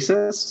that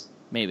racist?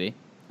 Maybe.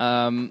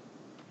 we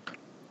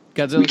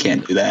Godzilla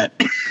can't do that.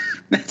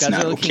 That's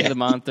not Godzilla okay. King of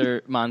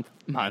the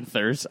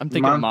Monthers. I'm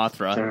thinking of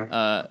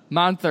Mothra.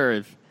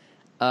 Monthur.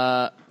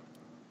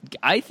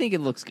 I think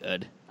it looks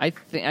good. I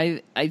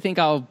think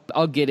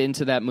I'll get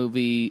into that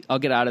movie. I'll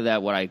get out of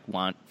that what I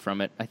want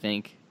from it. I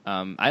think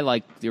I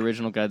like the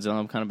original Godzilla.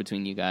 I'm kind of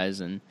between you guys,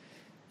 and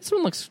this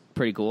one looks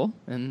pretty cool.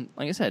 And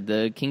like I said,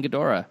 the King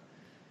Ghidorah.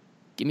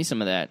 Give me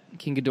some of that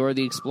King Ghidorah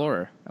the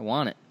Explorer. I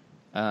want it.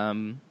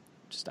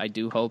 I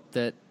do hope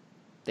that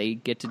they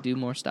get to do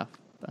more stuff.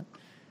 But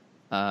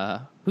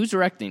who's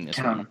directing this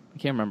one? I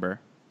can't remember.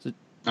 Is it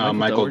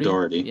Michael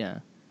Dougherty. Yeah.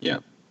 Yeah.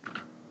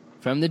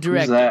 From the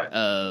director that?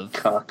 of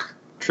Cuck.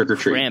 Trick or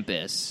Treat.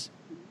 Krampus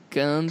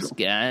comes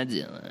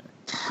Godzilla.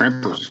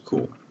 Krampus is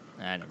cool.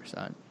 I never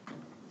saw it.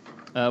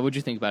 What'd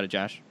you think about it,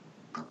 Josh?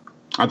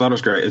 I thought it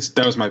was great.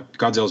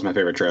 Godzilla's my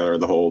favorite trailer of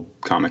the whole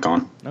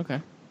Comic-Con.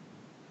 Okay.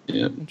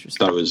 Yeah. Interesting.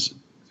 Thought it was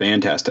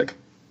fantastic.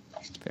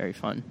 Very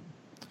fun.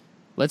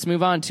 Let's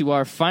move on to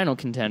our final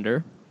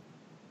contender,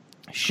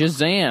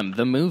 Shazam,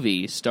 the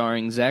movie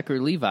starring Zachary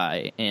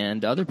Levi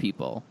and other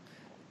people.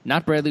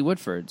 Not Bradley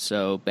Whitford,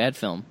 so bad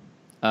film.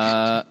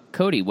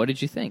 Cody, what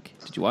did you think?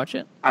 Did you watch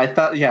it? I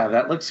thought, yeah,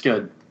 that looks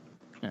good.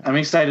 Yeah. I'm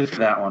excited for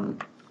that one.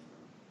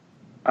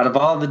 Out of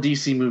all the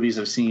DC movies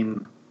I've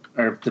seen,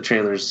 or the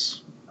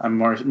trailers, I'm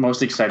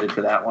most excited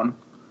for that one.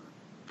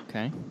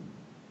 Okay.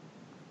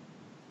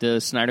 The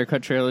Snyder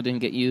Cut trailer didn't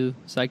get you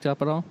psyched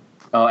up at all?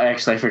 Oh,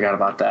 actually, I forgot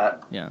about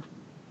that. Yeah.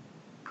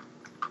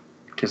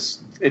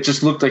 Because it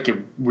just looked like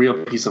a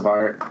real piece of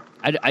art.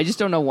 I just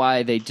don't know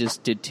why they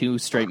just did 2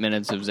 straight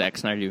minutes of Zack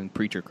Snyder doing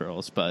preacher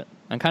curls, but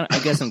I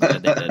guess I'm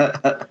glad they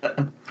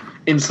did.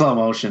 In slow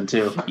motion,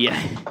 too.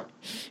 Yeah.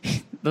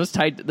 those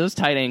tight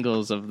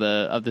angles of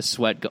the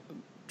sweat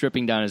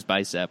dripping down his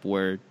bicep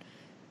were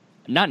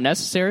not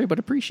necessary, but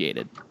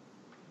appreciated.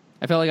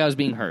 I felt like I was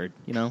being heard,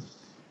 you know?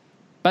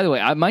 By the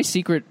way, my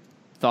secret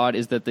thought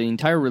is that the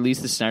entire release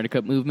of the Snyder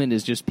Cut movement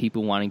is just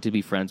people wanting to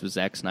be friends with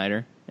Zack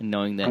Snyder and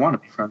knowing that... I want to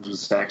be friends with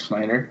Zack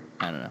Snyder.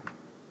 I don't know.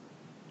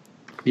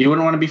 You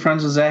wouldn't want to be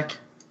friends with Zack?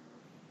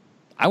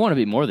 I want to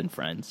be more than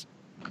friends.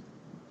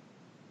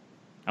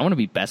 I want to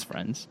be best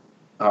friends.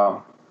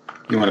 Oh.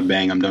 You want to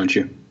bang him, don't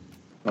you?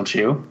 Don't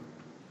you?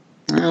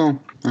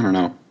 Well, I don't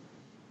know.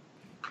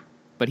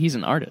 But he's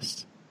an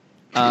artist.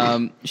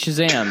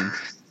 Shazam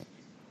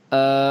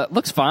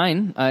looks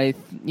fine. I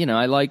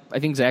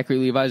think Zachary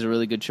Levi is a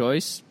really good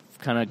choice.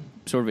 Kind of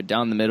sort of a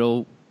down the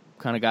middle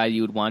kind of guy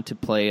you would want to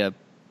play a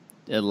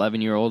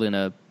 11-year-old in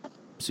a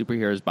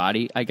superhero's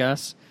body, I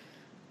guess.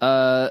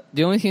 The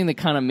only thing that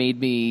kind of made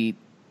me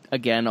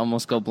again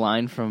almost go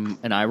blind from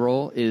an eye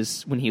roll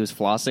is when he was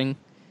flossing.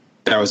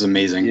 That was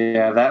amazing.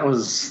 Yeah, that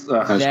was...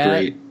 That was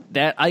great.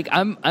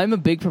 I'm a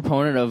big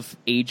proponent of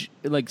age,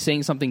 like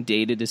saying something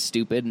dated is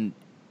stupid, and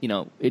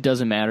it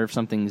doesn't matter if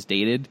something's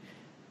dated.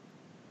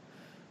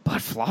 But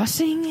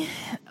flossing,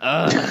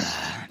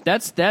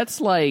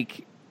 that's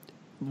like,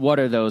 what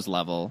are those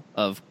level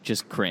of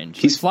just cringe?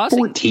 He's flossing,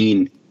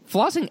 14.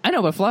 Flossing, I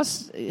know, but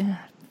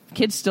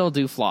kids still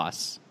do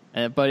floss,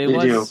 but They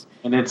do,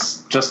 and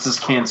it's just as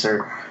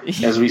cancer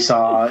as we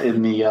saw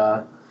in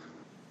the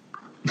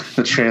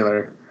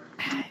trailer.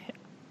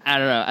 I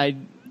don't know.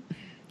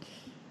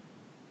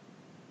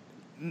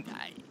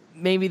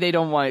 Maybe they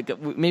don't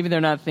want. Maybe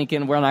they're not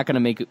thinking we're not going to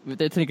make.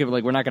 They're thinking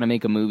like we're not going to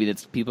make a movie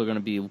that's people are going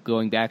to be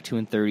going back to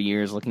in 30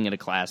 years, looking at a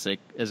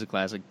classic as a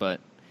classic. But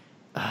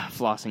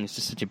flossing is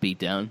just such a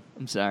beatdown.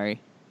 I'm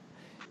sorry.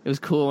 It was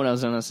cool when I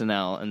was on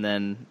SNL, and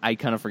then I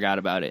kind of forgot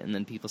about it, and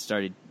then people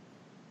started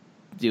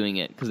doing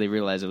it because they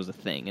realized it was a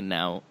thing, and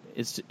now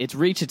it's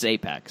reached its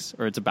apex,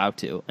 or it's about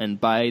to. And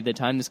by the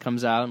time this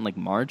comes out in like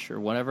March or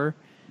whatever,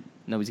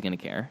 nobody's going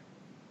to care.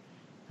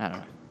 I don't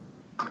know.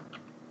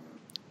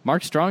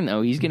 Mark Strong,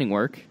 though, he's getting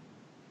work.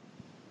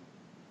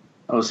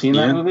 Oh, was he in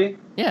that movie?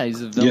 Yeah,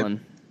 he's a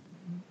villain.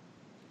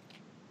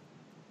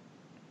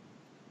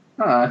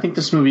 I think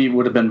this movie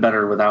would have been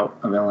better without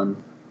a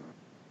villain.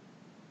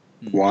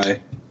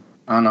 Why?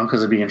 I don't know,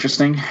 because it'd be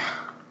interesting.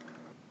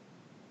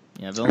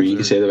 Yeah, I mean, you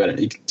can say that about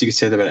you can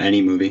say that about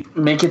any movie.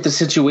 Make it the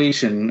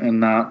situation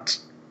and not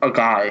a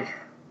guy.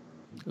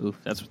 Ooh,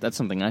 that's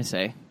something I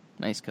say.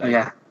 Nice, Cody. Oh,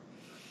 yeah.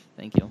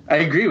 Thank you. I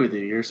agree with you.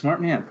 You're a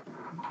smart man.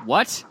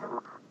 What?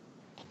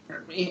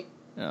 Me.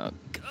 Oh,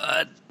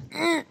 God.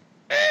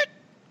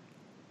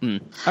 All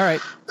right,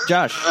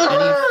 Josh.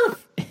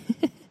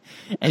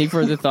 Any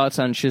further thoughts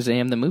on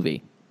Shazam the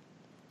movie?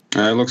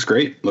 It looks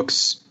great.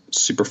 Looks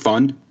super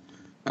fun.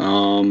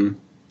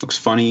 Looks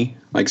funny,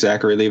 like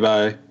Zachary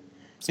Levi.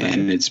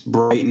 And it's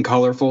bright and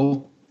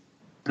colorful.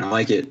 And I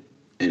like it.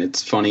 And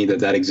it's funny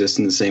that exists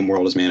in the same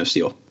world as Man of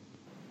Steel.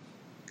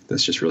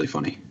 That's just really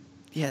funny.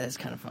 Yeah, that's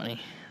kind of funny.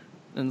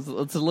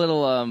 It's a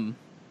little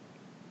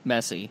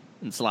messy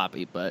and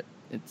sloppy, but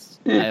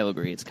I'll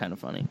agree, it's kind of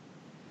funny.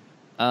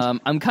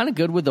 I'm kind of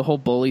good with the whole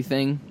bully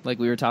thing, like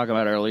we were talking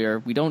about earlier.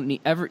 We don't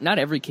need not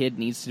every kid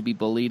needs to be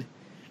bullied.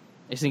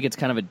 I just think it's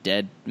kind of a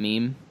dead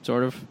meme,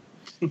 sort of.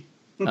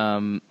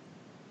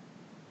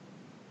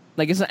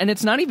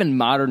 It's not even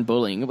modern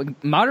bullying.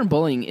 Like, modern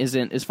bullying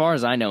isn't, as far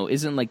as I know,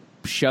 isn't like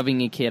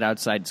shoving a kid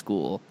outside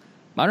school.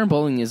 Modern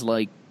bullying is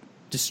like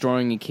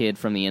destroying a kid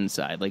from the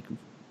inside, like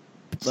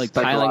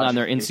piling on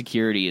their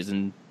insecurities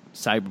and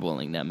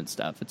cyberbullying them and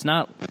stuff. It's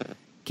not.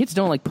 Kids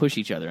don't like push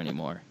each other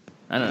anymore.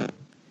 I don't know.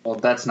 Well,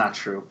 that's not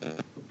true.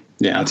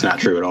 Yeah, that's not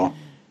true at all.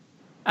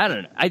 I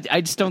don't know.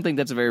 I just don't think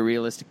that's a very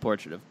realistic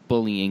portrait of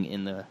bullying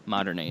in the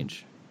modern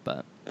age.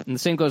 And the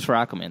same goes for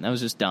Aquaman. That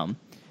was just dumb.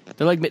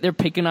 They're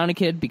picking on a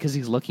kid because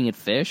he's looking at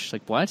fish.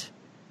 Like, what?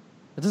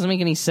 That doesn't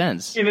make any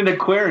sense. In an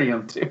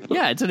aquarium, too.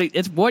 Yeah,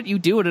 it's what you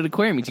do at an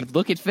aquarium. You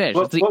look at fish.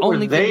 It's the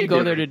only thing you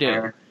go there to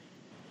do.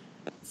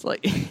 It's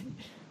like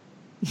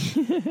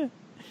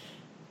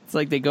it's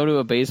like they go to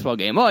a baseball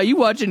game. Oh, are you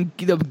watching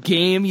the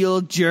game, you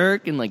little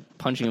jerk? And like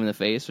punching him in the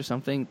face or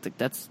something. It's like,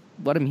 that's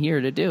what I'm here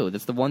to do.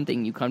 That's the one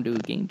thing you come to a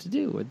game to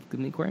do, or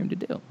the aquarium to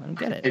do. I don't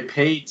get it. They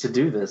paid to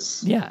do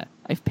this. Yeah,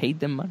 I've paid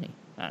them money.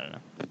 I don't know.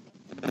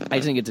 I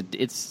just think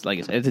it's like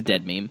I said, it's a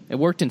dead meme. It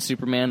worked in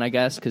Superman, I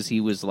guess, because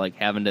he was like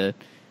having to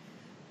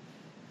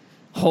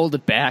hold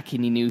it back,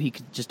 and he knew he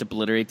could just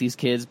obliterate these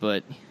kids,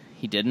 but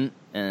he didn't.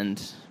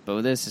 But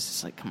with this, it's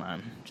just like, come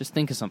on, just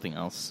think of something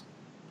else.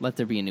 Let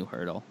there be a new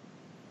hurdle.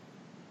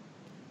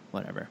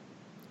 Whatever.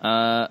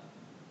 All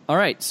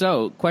right.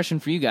 So, question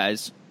for you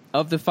guys: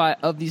 of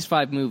these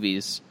five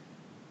movies,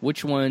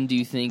 which one do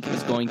you think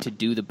is going to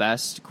do the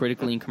best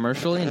critically and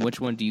commercially, and which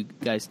one do you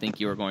guys think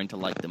you are going to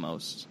like the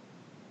most?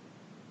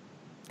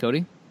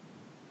 Cody?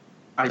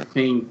 I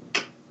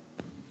think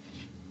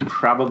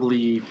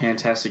probably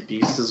Fantastic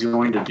Beasts is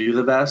going to do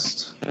the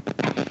best.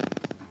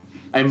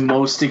 I'm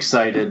most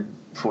excited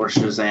for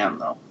Shazam,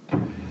 though.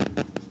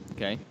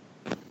 Okay.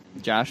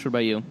 Josh, what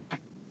about you?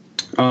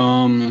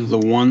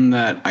 The one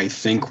that I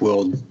think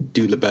will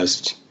do the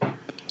best,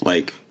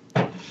 like,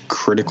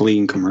 critically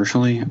and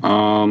commercially,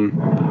 let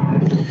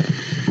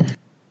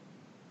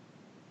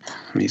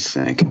me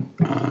think.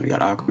 We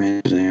got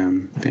Aquaman,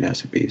 Shazam,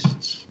 Fantastic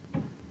Beasts.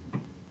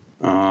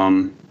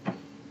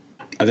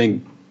 I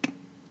think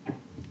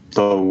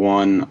the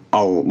one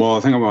I'll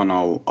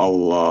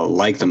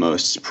like the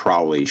most is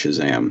probably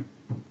Shazam,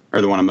 or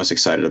the one I'm most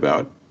excited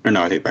about. Or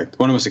no, I take back. The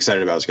one I'm most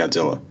excited about is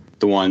Godzilla.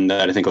 The one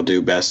that I think will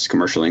do best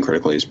commercially and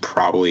critically is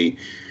probably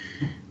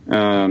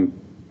either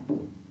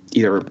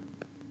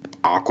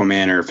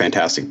Aquaman or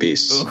Fantastic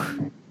Beasts.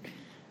 Ugh.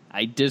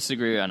 I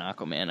disagree on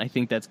Aquaman. I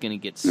think that's going to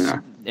get...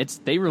 Yeah.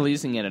 They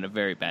releasing it at a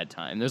very bad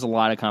time. There's a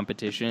lot of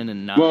competition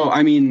and not... Well,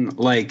 I mean,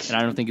 like... And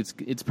I don't think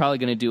it's probably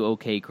going to do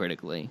okay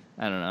critically.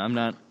 I don't know. I'm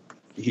not...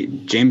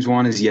 James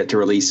Wan is yet to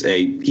release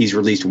He's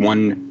released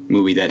one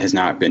movie that has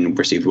not been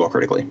received well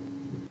critically.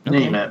 Okay.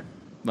 Name it.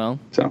 Well...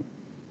 So...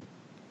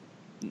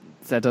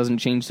 That doesn't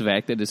change the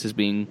fact that this is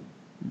being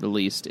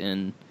released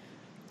in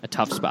a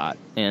tough spot.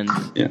 And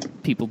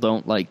people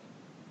don't like...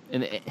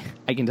 And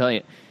I can tell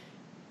you...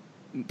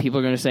 People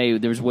are going to say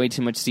there's way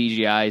too much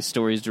CGI,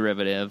 story's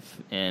derivative,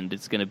 and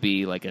it's going to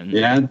be like the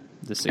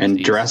 60s.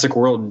 And Jurassic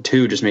World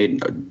 2 just made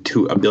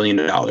 $1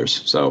 billion,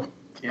 so...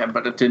 Yeah,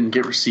 but it didn't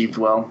get received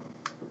well.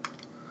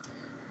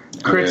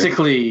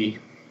 Critically...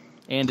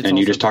 And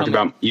you just talked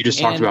about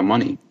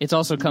money. It's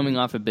also coming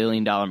off a $1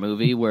 billion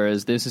movie,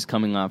 whereas this is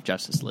coming off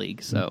Justice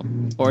League,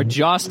 or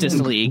Justice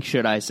League,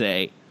 should I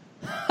say?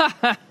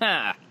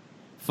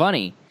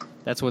 Funny.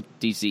 That's what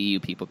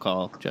DCU people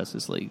call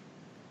Justice League.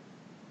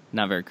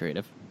 Not very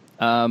creative.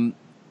 But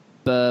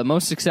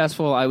most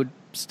successful, I would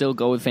still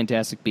go with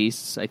Fantastic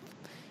Beasts. I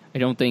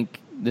don't think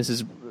this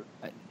is...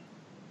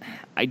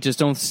 I just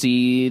don't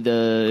see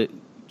the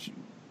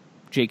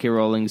J.K.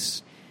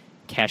 Rowling's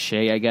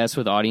cachet, I guess,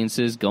 with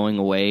audiences going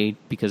away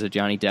because of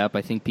Johnny Depp.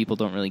 I think people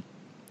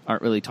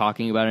aren't really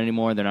talking about it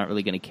anymore. They're not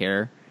really going to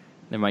care.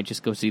 They might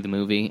just go see the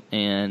movie.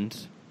 And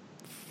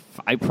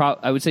I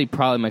would say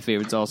probably my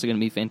favorite is also going to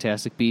be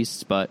Fantastic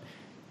Beasts, but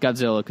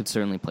Godzilla could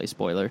certainly play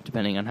spoiler,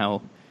 depending on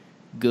how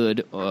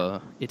good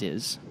it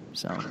is.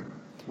 So,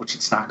 which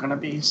it's not going to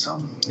be.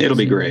 So it'll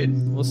be great.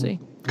 We'll see.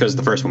 Because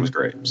the first one was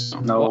great. So.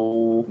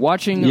 No.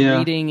 Watching,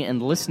 reading,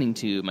 and listening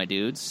to, my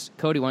dudes.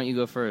 Cody, why don't you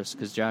go first?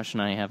 Because Josh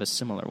and I have a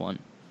similar one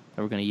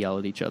that we're going to yell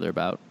at each other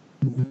about.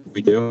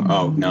 We do?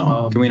 Oh,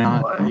 no. Can we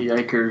not?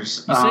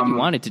 Yikers. You said you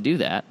wanted to do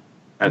that.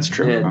 That's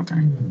true. Okay.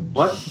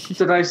 What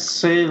did I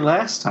say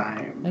last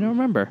time? I don't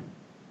remember.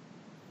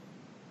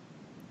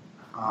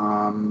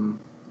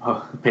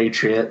 Oh, the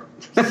Patriot.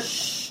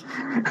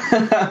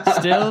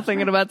 Still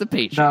thinking about the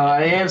Patriot. No,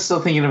 I am still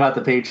thinking about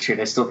the Patriot.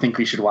 I still think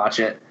we should watch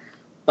it.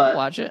 But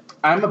Watch it.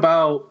 I'm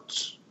about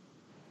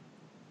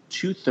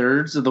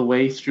 2/3 of the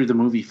way through the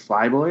movie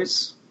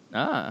Flyboys,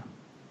 Ah,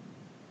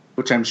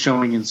 which I'm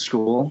showing in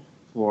school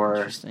for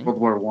Interesting. World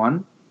War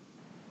One.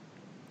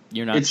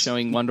 you're not It's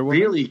showing Wonder Woman?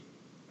 Really?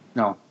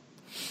 No.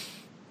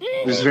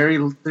 There's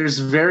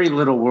very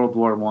little World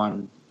War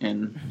One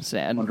in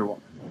Sad. Wonder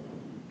Woman.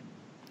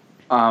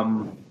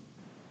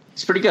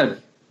 It's pretty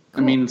good.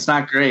 I mean, it's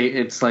not great.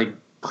 It's like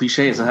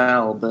cliche as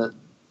hell, but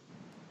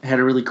it had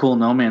a really cool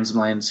no man's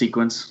land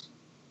sequence.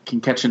 Can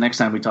catch it next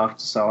time we talk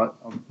to saw it.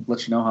 I'll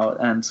let you know how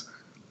it ends.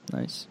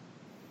 Nice.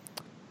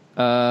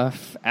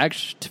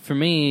 Actually, for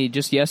me,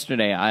 just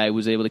yesterday, I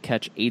was able to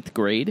catch 8th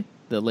Grade,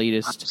 the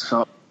latest,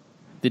 So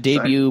the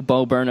debut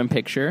Bo Burnham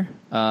picture.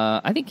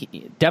 I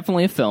think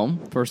definitely a film,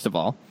 first of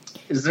all.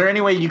 is there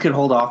any way you could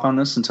hold off on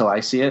this until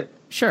I see it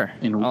Sure.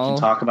 and we can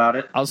talk about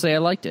it? I'll say I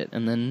liked it,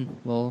 and then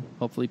we'll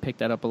hopefully pick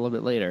that up a little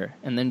bit later.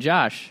 And then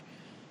Josh,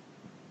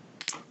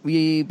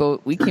 we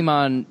came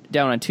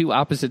down on two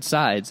opposite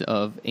sides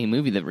of a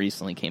movie that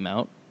recently came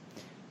out.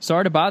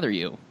 Sorry to bother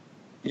you.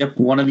 Yep,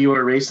 one of you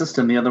are racist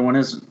and the other one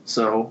isn't.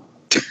 So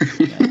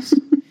Yes.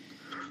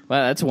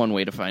 Well, that's one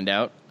way to find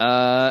out.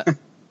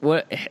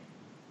 What?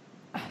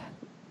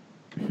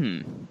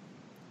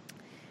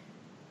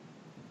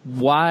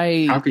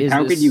 Why How is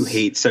could this- you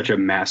hate such a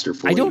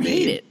masterful? I don't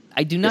hate it.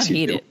 I do not Yes, you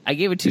hate do. it. I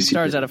gave it 2 Yes, you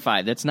stars do. out of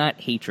 5. That's not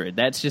hatred.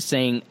 That's just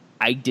saying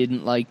I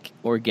didn't like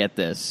or get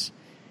this.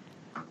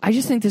 I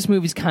just think this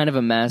movie's kind of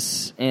a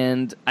mess,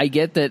 and I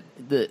get that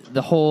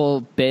the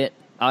whole bit.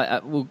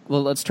 Well,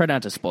 let's try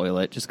not to spoil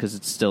it, just because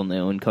it's still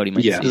new and Cody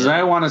might Yeah. see because it.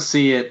 I want to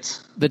see it.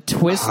 The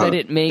twist that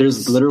it makes.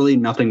 There's literally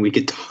nothing we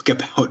could talk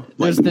about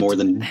There's more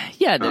than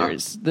yeah.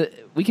 There's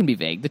we can be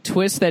vague. The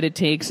twist that it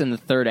takes in the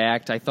third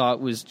act, I thought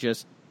was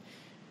just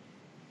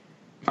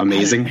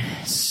amazing.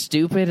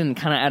 stupid and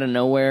kind of out of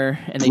nowhere.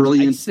 And I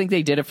Brilliant. just think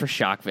they did it for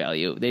shock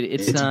value.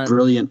 It's not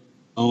brilliant.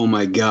 Oh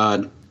my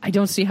god. I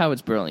don't see how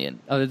it's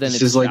brilliant, other than This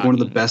it's is like one of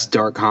the shocking. best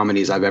dark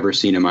comedies I've ever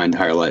seen in my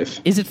entire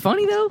life. Is it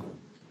funny though?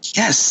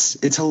 Yes,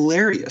 it's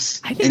hilarious.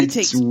 I think and it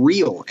it's takes-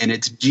 real and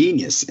it's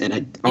genius.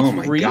 And oh It's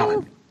my real?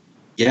 god.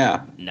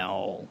 Yeah.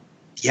 No,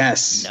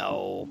 Yes.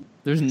 no.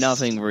 There's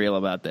nothing real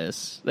about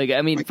this. Like,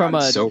 I mean, Oh my from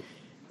God, a so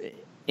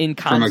in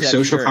from a concept,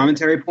 social sure.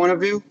 commentary point of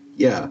view,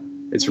 yeah,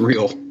 it's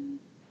real.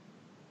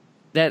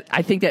 That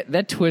I think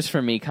that twist for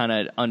me kind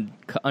of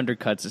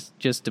undercuts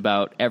just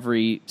about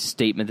every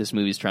statement this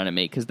movie's trying to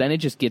make, because then it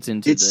just gets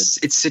into It's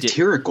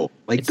satirical.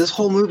 Like it's- this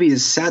whole movie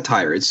is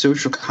satire. It's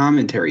social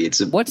commentary. It's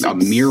What's a it-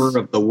 mirror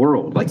of the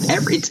world. Like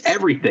it's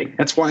everything.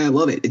 That's why I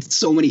love it. It's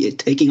so many.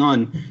 It's taking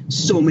on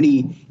so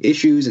many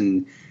issues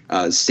and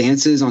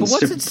stances on. But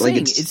what's it like saying?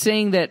 It's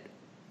saying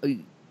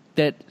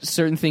that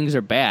certain things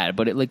are bad,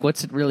 but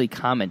what's it really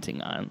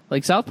commenting on?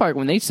 Like South Park,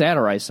 when they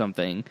satirize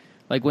something,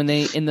 like when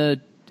they in the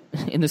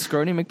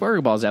Scrody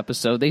McBurger Balls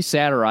episode, they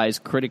satirize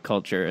critic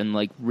culture and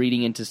like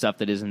reading into stuff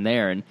that isn't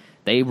there, and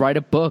they write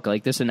a book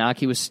like this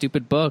innocuous,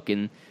 stupid book,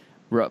 and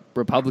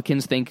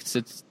Republicans think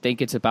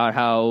it's about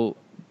how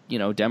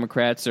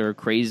Democrats are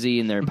crazy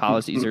and their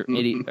policies are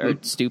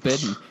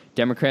stupid, and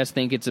Democrats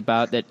think it's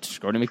about that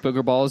Scrody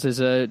McBurger Balls is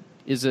a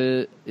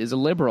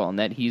liberal, and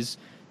that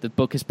the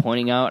book is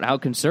pointing out how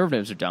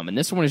conservatives are dumb, and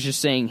this one is just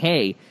saying,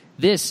 hey,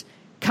 this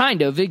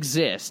kind of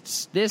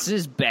exists, this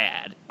is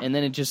bad, and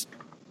then it just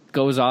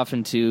goes off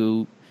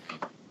into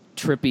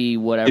trippy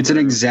whatever. It's an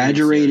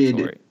exaggerated,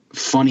 territory.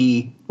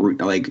 funny,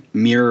 like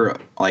mirror,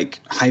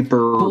 like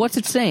hyper. But what's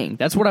it saying?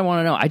 That's what I want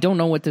to know. I don't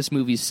know what this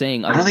movie's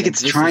saying. I don't think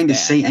it's trying to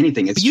say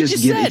anything. It's But you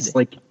just said it's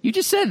like you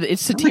just said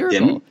it's I satirical.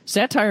 didn't.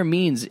 Satire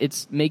means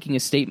it's making a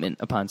statement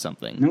upon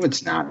something. no,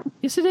 it's not.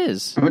 Yes, it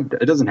is. No,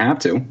 it doesn't have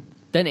to.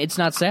 Then it's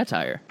not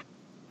satire.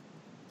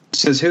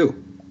 Says who?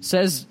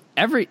 Says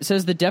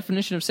the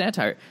definition of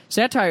satire.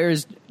 Satire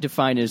is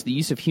defined as the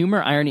use of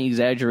humor, irony,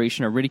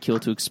 exaggeration, or ridicule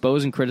to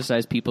expose and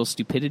criticize people's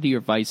stupidity or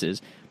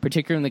vices,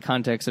 particularly in the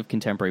context of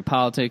contemporary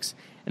politics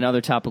and other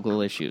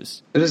topical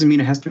issues. That doesn't mean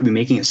it has to be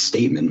making a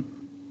statement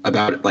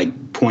about it, like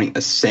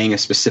saying a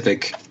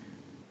specific,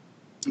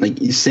 like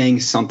saying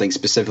something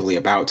specifically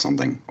about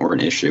something or an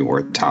issue or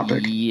a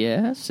topic.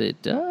 Yes,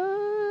 it does.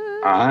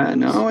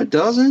 No, it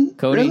doesn't.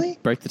 Cody, Really?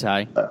 break the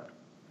tie.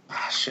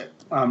 Shit.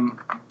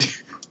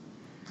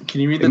 Can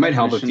you read It the might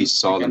help if definition you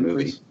saw the again,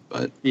 movie, please?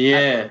 but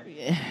Yeah.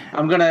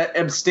 I'm going to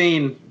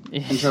abstain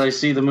until I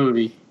see the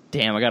movie.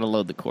 Damn, I gotta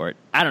load the court.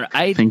 I don't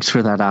know. Thanks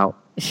for that out.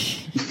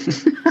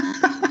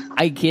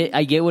 I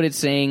get what it's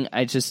saying.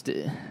 I just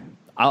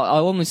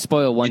I'll only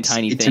spoil one It's-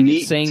 tiny to thing. me-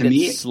 It's saying to that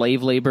me-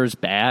 slave labor is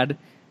bad.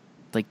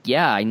 Like,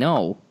 yeah, I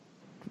know.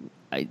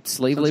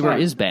 Slave That's labor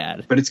fine. is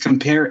bad. it's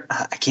compare.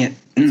 I can't.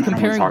 I don't wanna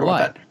Comparing talk about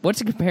what? that.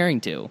 What's it comparing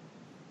to?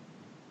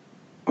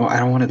 Well, I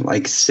don't want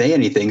to say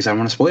anything, so I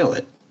want to spoil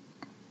it.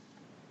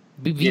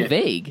 Be Yeah.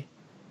 vague.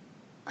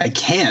 I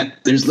can't.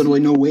 There's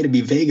literally no way to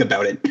be vague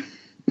about it.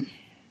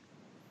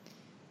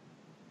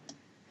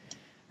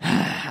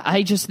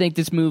 I just think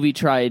this movie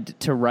tried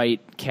to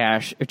write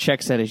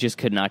checks that it just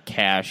could not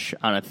cash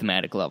on a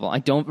thematic level. I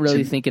don't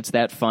really think it's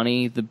that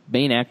funny. The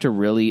main actor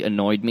really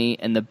annoyed me,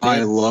 and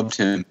I loved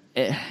him.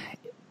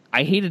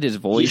 I hated his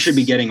voice. He should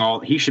be getting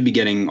all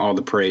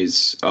the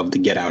praise of the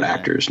Get Out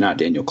actors, not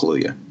Daniel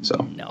Kaluuya. So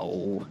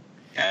no.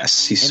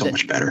 Yes, he's so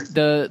much better.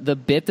 The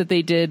bit that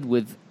they did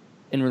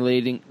in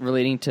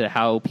relating to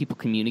how people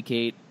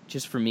communicate,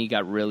 just for me,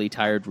 got really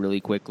tired really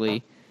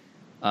quickly.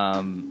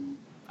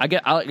 I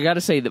got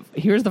to say that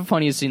here's the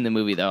funniest scene in the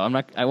movie, though.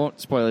 I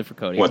won't spoil it for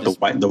Cody. What,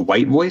 the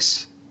white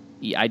voice?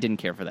 Yeah, I didn't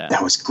care for that.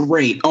 That was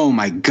great. Oh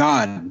my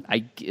god!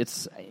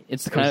 It's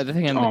the kind of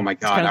thing. Oh my god!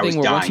 It's the kind of thing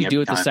where once you do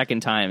it time. the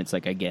second time, it's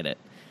like I get it.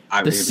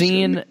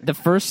 The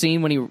first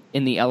scene when he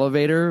in the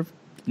elevator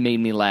made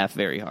me laugh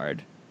very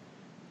hard.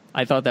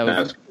 I thought that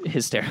was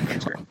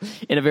hysterical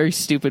in a very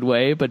stupid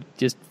way, but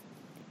just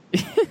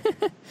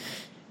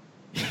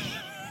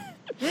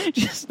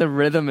just the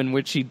rhythm in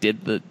which she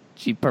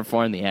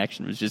performed the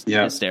action was just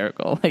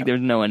hysterical. Like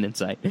there's no end in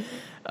sight.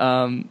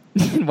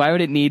 Why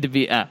would it need to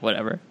be?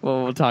 Whatever.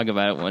 Well, we'll talk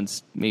about it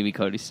once maybe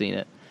Cody's seen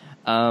it.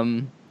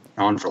 On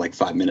for like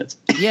 5 minutes.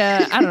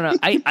 Yeah, I don't know.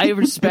 I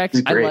respect.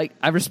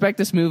 I respect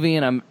this movie,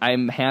 and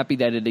I'm happy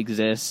that it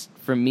exists.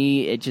 For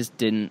me, it just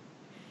didn't.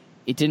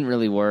 It didn't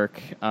really work.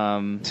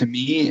 To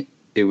me,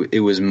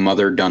 it was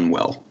Mother done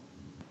well.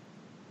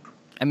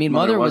 I mean,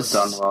 Mother was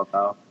done well,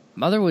 though.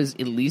 Mother was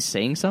at least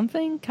saying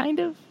something, kind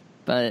of,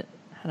 but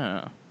I don't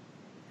know.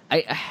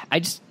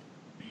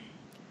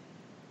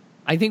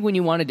 I think when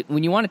you want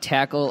to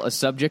tackle a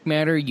subject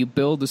matter, you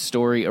build a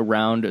story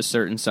around a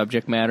certain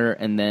subject matter,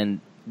 and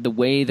then the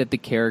way that the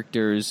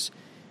characters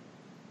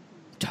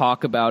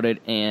talk about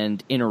it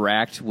and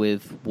interact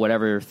with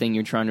whatever thing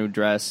you're trying to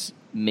address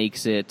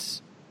makes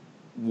it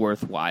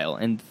worthwhile.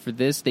 And for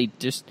this, they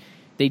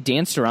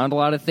danced around a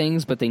lot of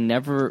things, but they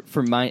never,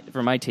 for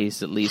my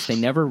taste at least, they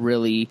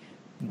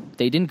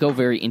didn't go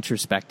very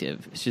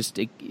introspective. It's just,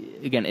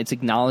 again, it's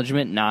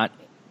acknowledgement, not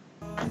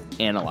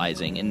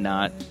analyzing and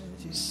not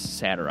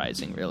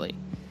satirizing, really.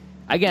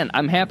 Again,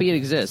 I'm happy it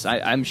exists.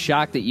 I'm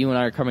shocked that you and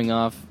I are coming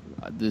off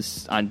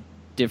this on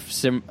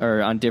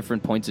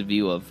different points of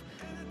view of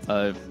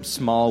a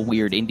small,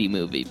 weird indie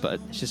movie,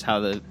 but it's just how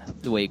the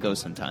way it goes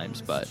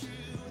sometimes. But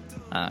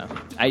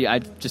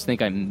I just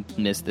think I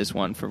missed this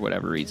one for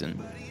whatever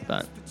reason.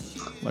 But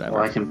whatever.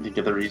 Well, I can think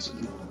of the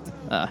reason.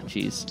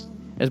 Jeez.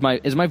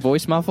 Is my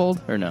voice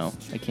muffled or no?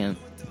 I can't.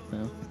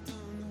 No.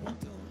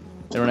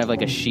 I don't have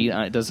like a sheet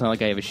on it. It doesn't sound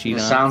like I have a sheet on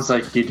it. It sounds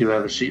like you do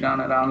have a sheet on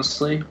it,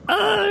 honestly.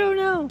 I don't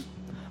know.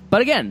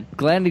 But again,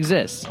 glad it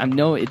exists. I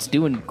know it's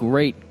doing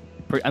great.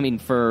 I mean,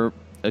 for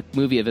a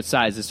movie of its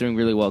size, it's doing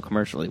really well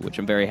commercially, which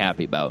I'm very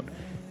happy about.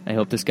 I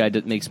hope this guy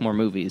makes more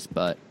movies,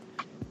 but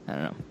I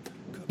don't know.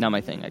 Not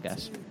my thing, I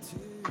guess.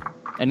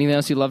 Anything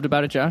else you loved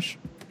about it, Josh?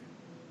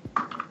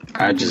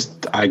 I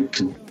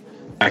could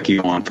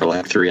go on for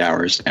like 3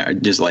 hours,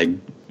 just like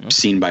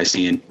scene by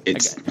scene.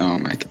 It's oh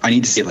my! I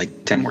need to see it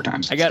like 10 more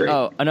times.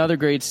 Another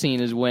great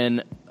scene is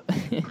when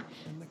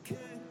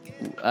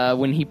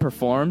when he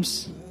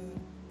performs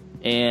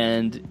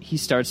and he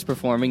starts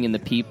performing, and the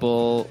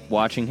people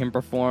watching him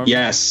perform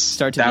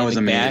start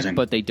to mimic back,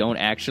 but they don't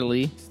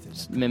actually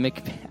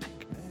mimic back.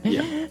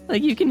 Yeah,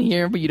 like you can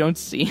hear him, but you don't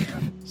see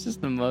him. It's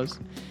just the most.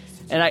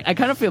 And I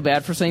kind of feel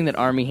bad for saying that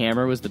Armie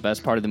Hammer was the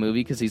best part of the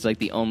movie because he's like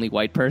the only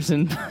white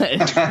person.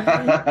 But,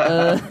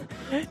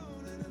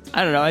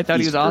 I don't know. I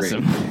thought he was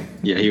awesome.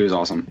 Yeah, he was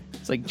awesome.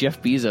 It's like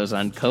Jeff Bezos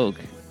on coke,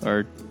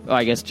 or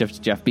I guess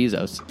Jeff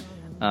Bezos.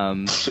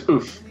 Come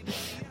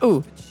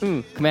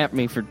at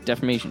me for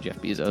defamation,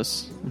 Jeff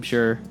Bezos. I'm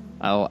sure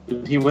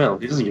He will.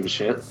 He doesn't give a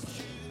shit.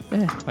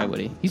 Why would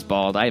he? He's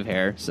bald. I have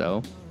hair,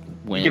 so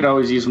win. You could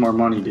always use more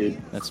money,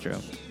 dude. That's true.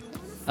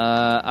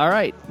 All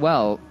right.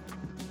 Well,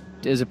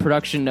 as a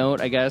production note,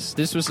 I guess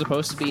this was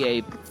supposed to be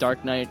a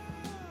Dark Knight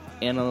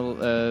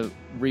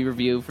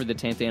re-review for the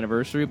 10th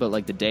anniversary, but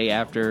like the day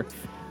after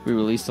we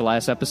released the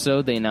last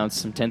episode, they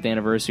announced some 10th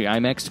anniversary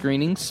IMAX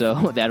screenings,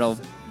 so that'll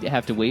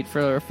have to wait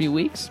for a few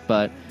weeks,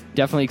 but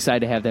definitely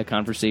excited to have that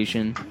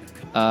conversation.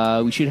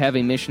 We should have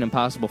a Mission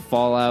Impossible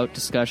Fallout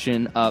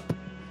discussion up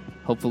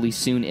hopefully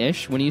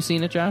soon-ish. When are you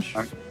seeing it, Josh?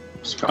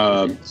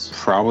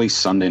 Probably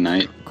Sunday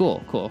night.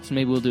 Cool. So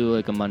maybe we'll do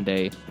like a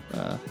Monday.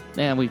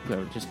 We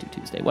just do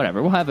Tuesday.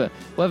 Whatever. We'll have a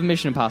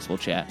Mission Impossible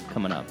chat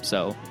coming up.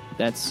 So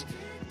that's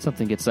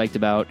something to get psyched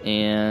about.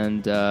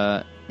 And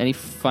any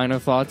final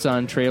thoughts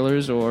on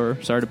trailers or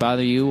Sorry to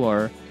Bother You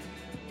or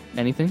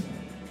anything?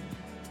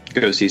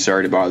 Go see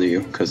Sorry to Bother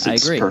You because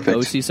it's perfect. Go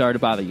see Sorry to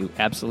Bother You.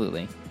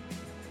 Absolutely.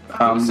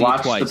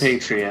 Watch The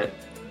Patriot.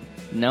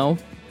 No.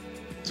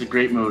 It's a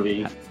great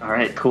movie. All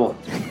right, cool.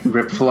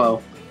 Rip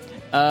Flow.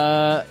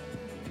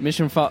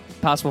 Mission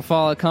Impossible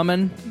Fallout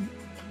coming.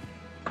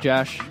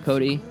 Josh,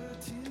 Cody,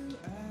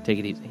 take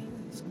it easy.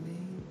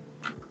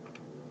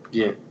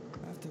 Yeah.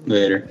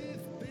 Later.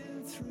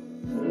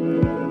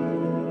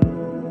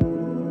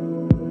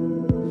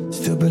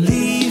 Still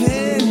believe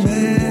in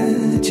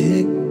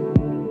magic.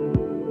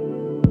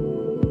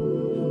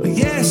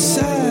 Yes,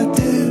 I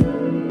do.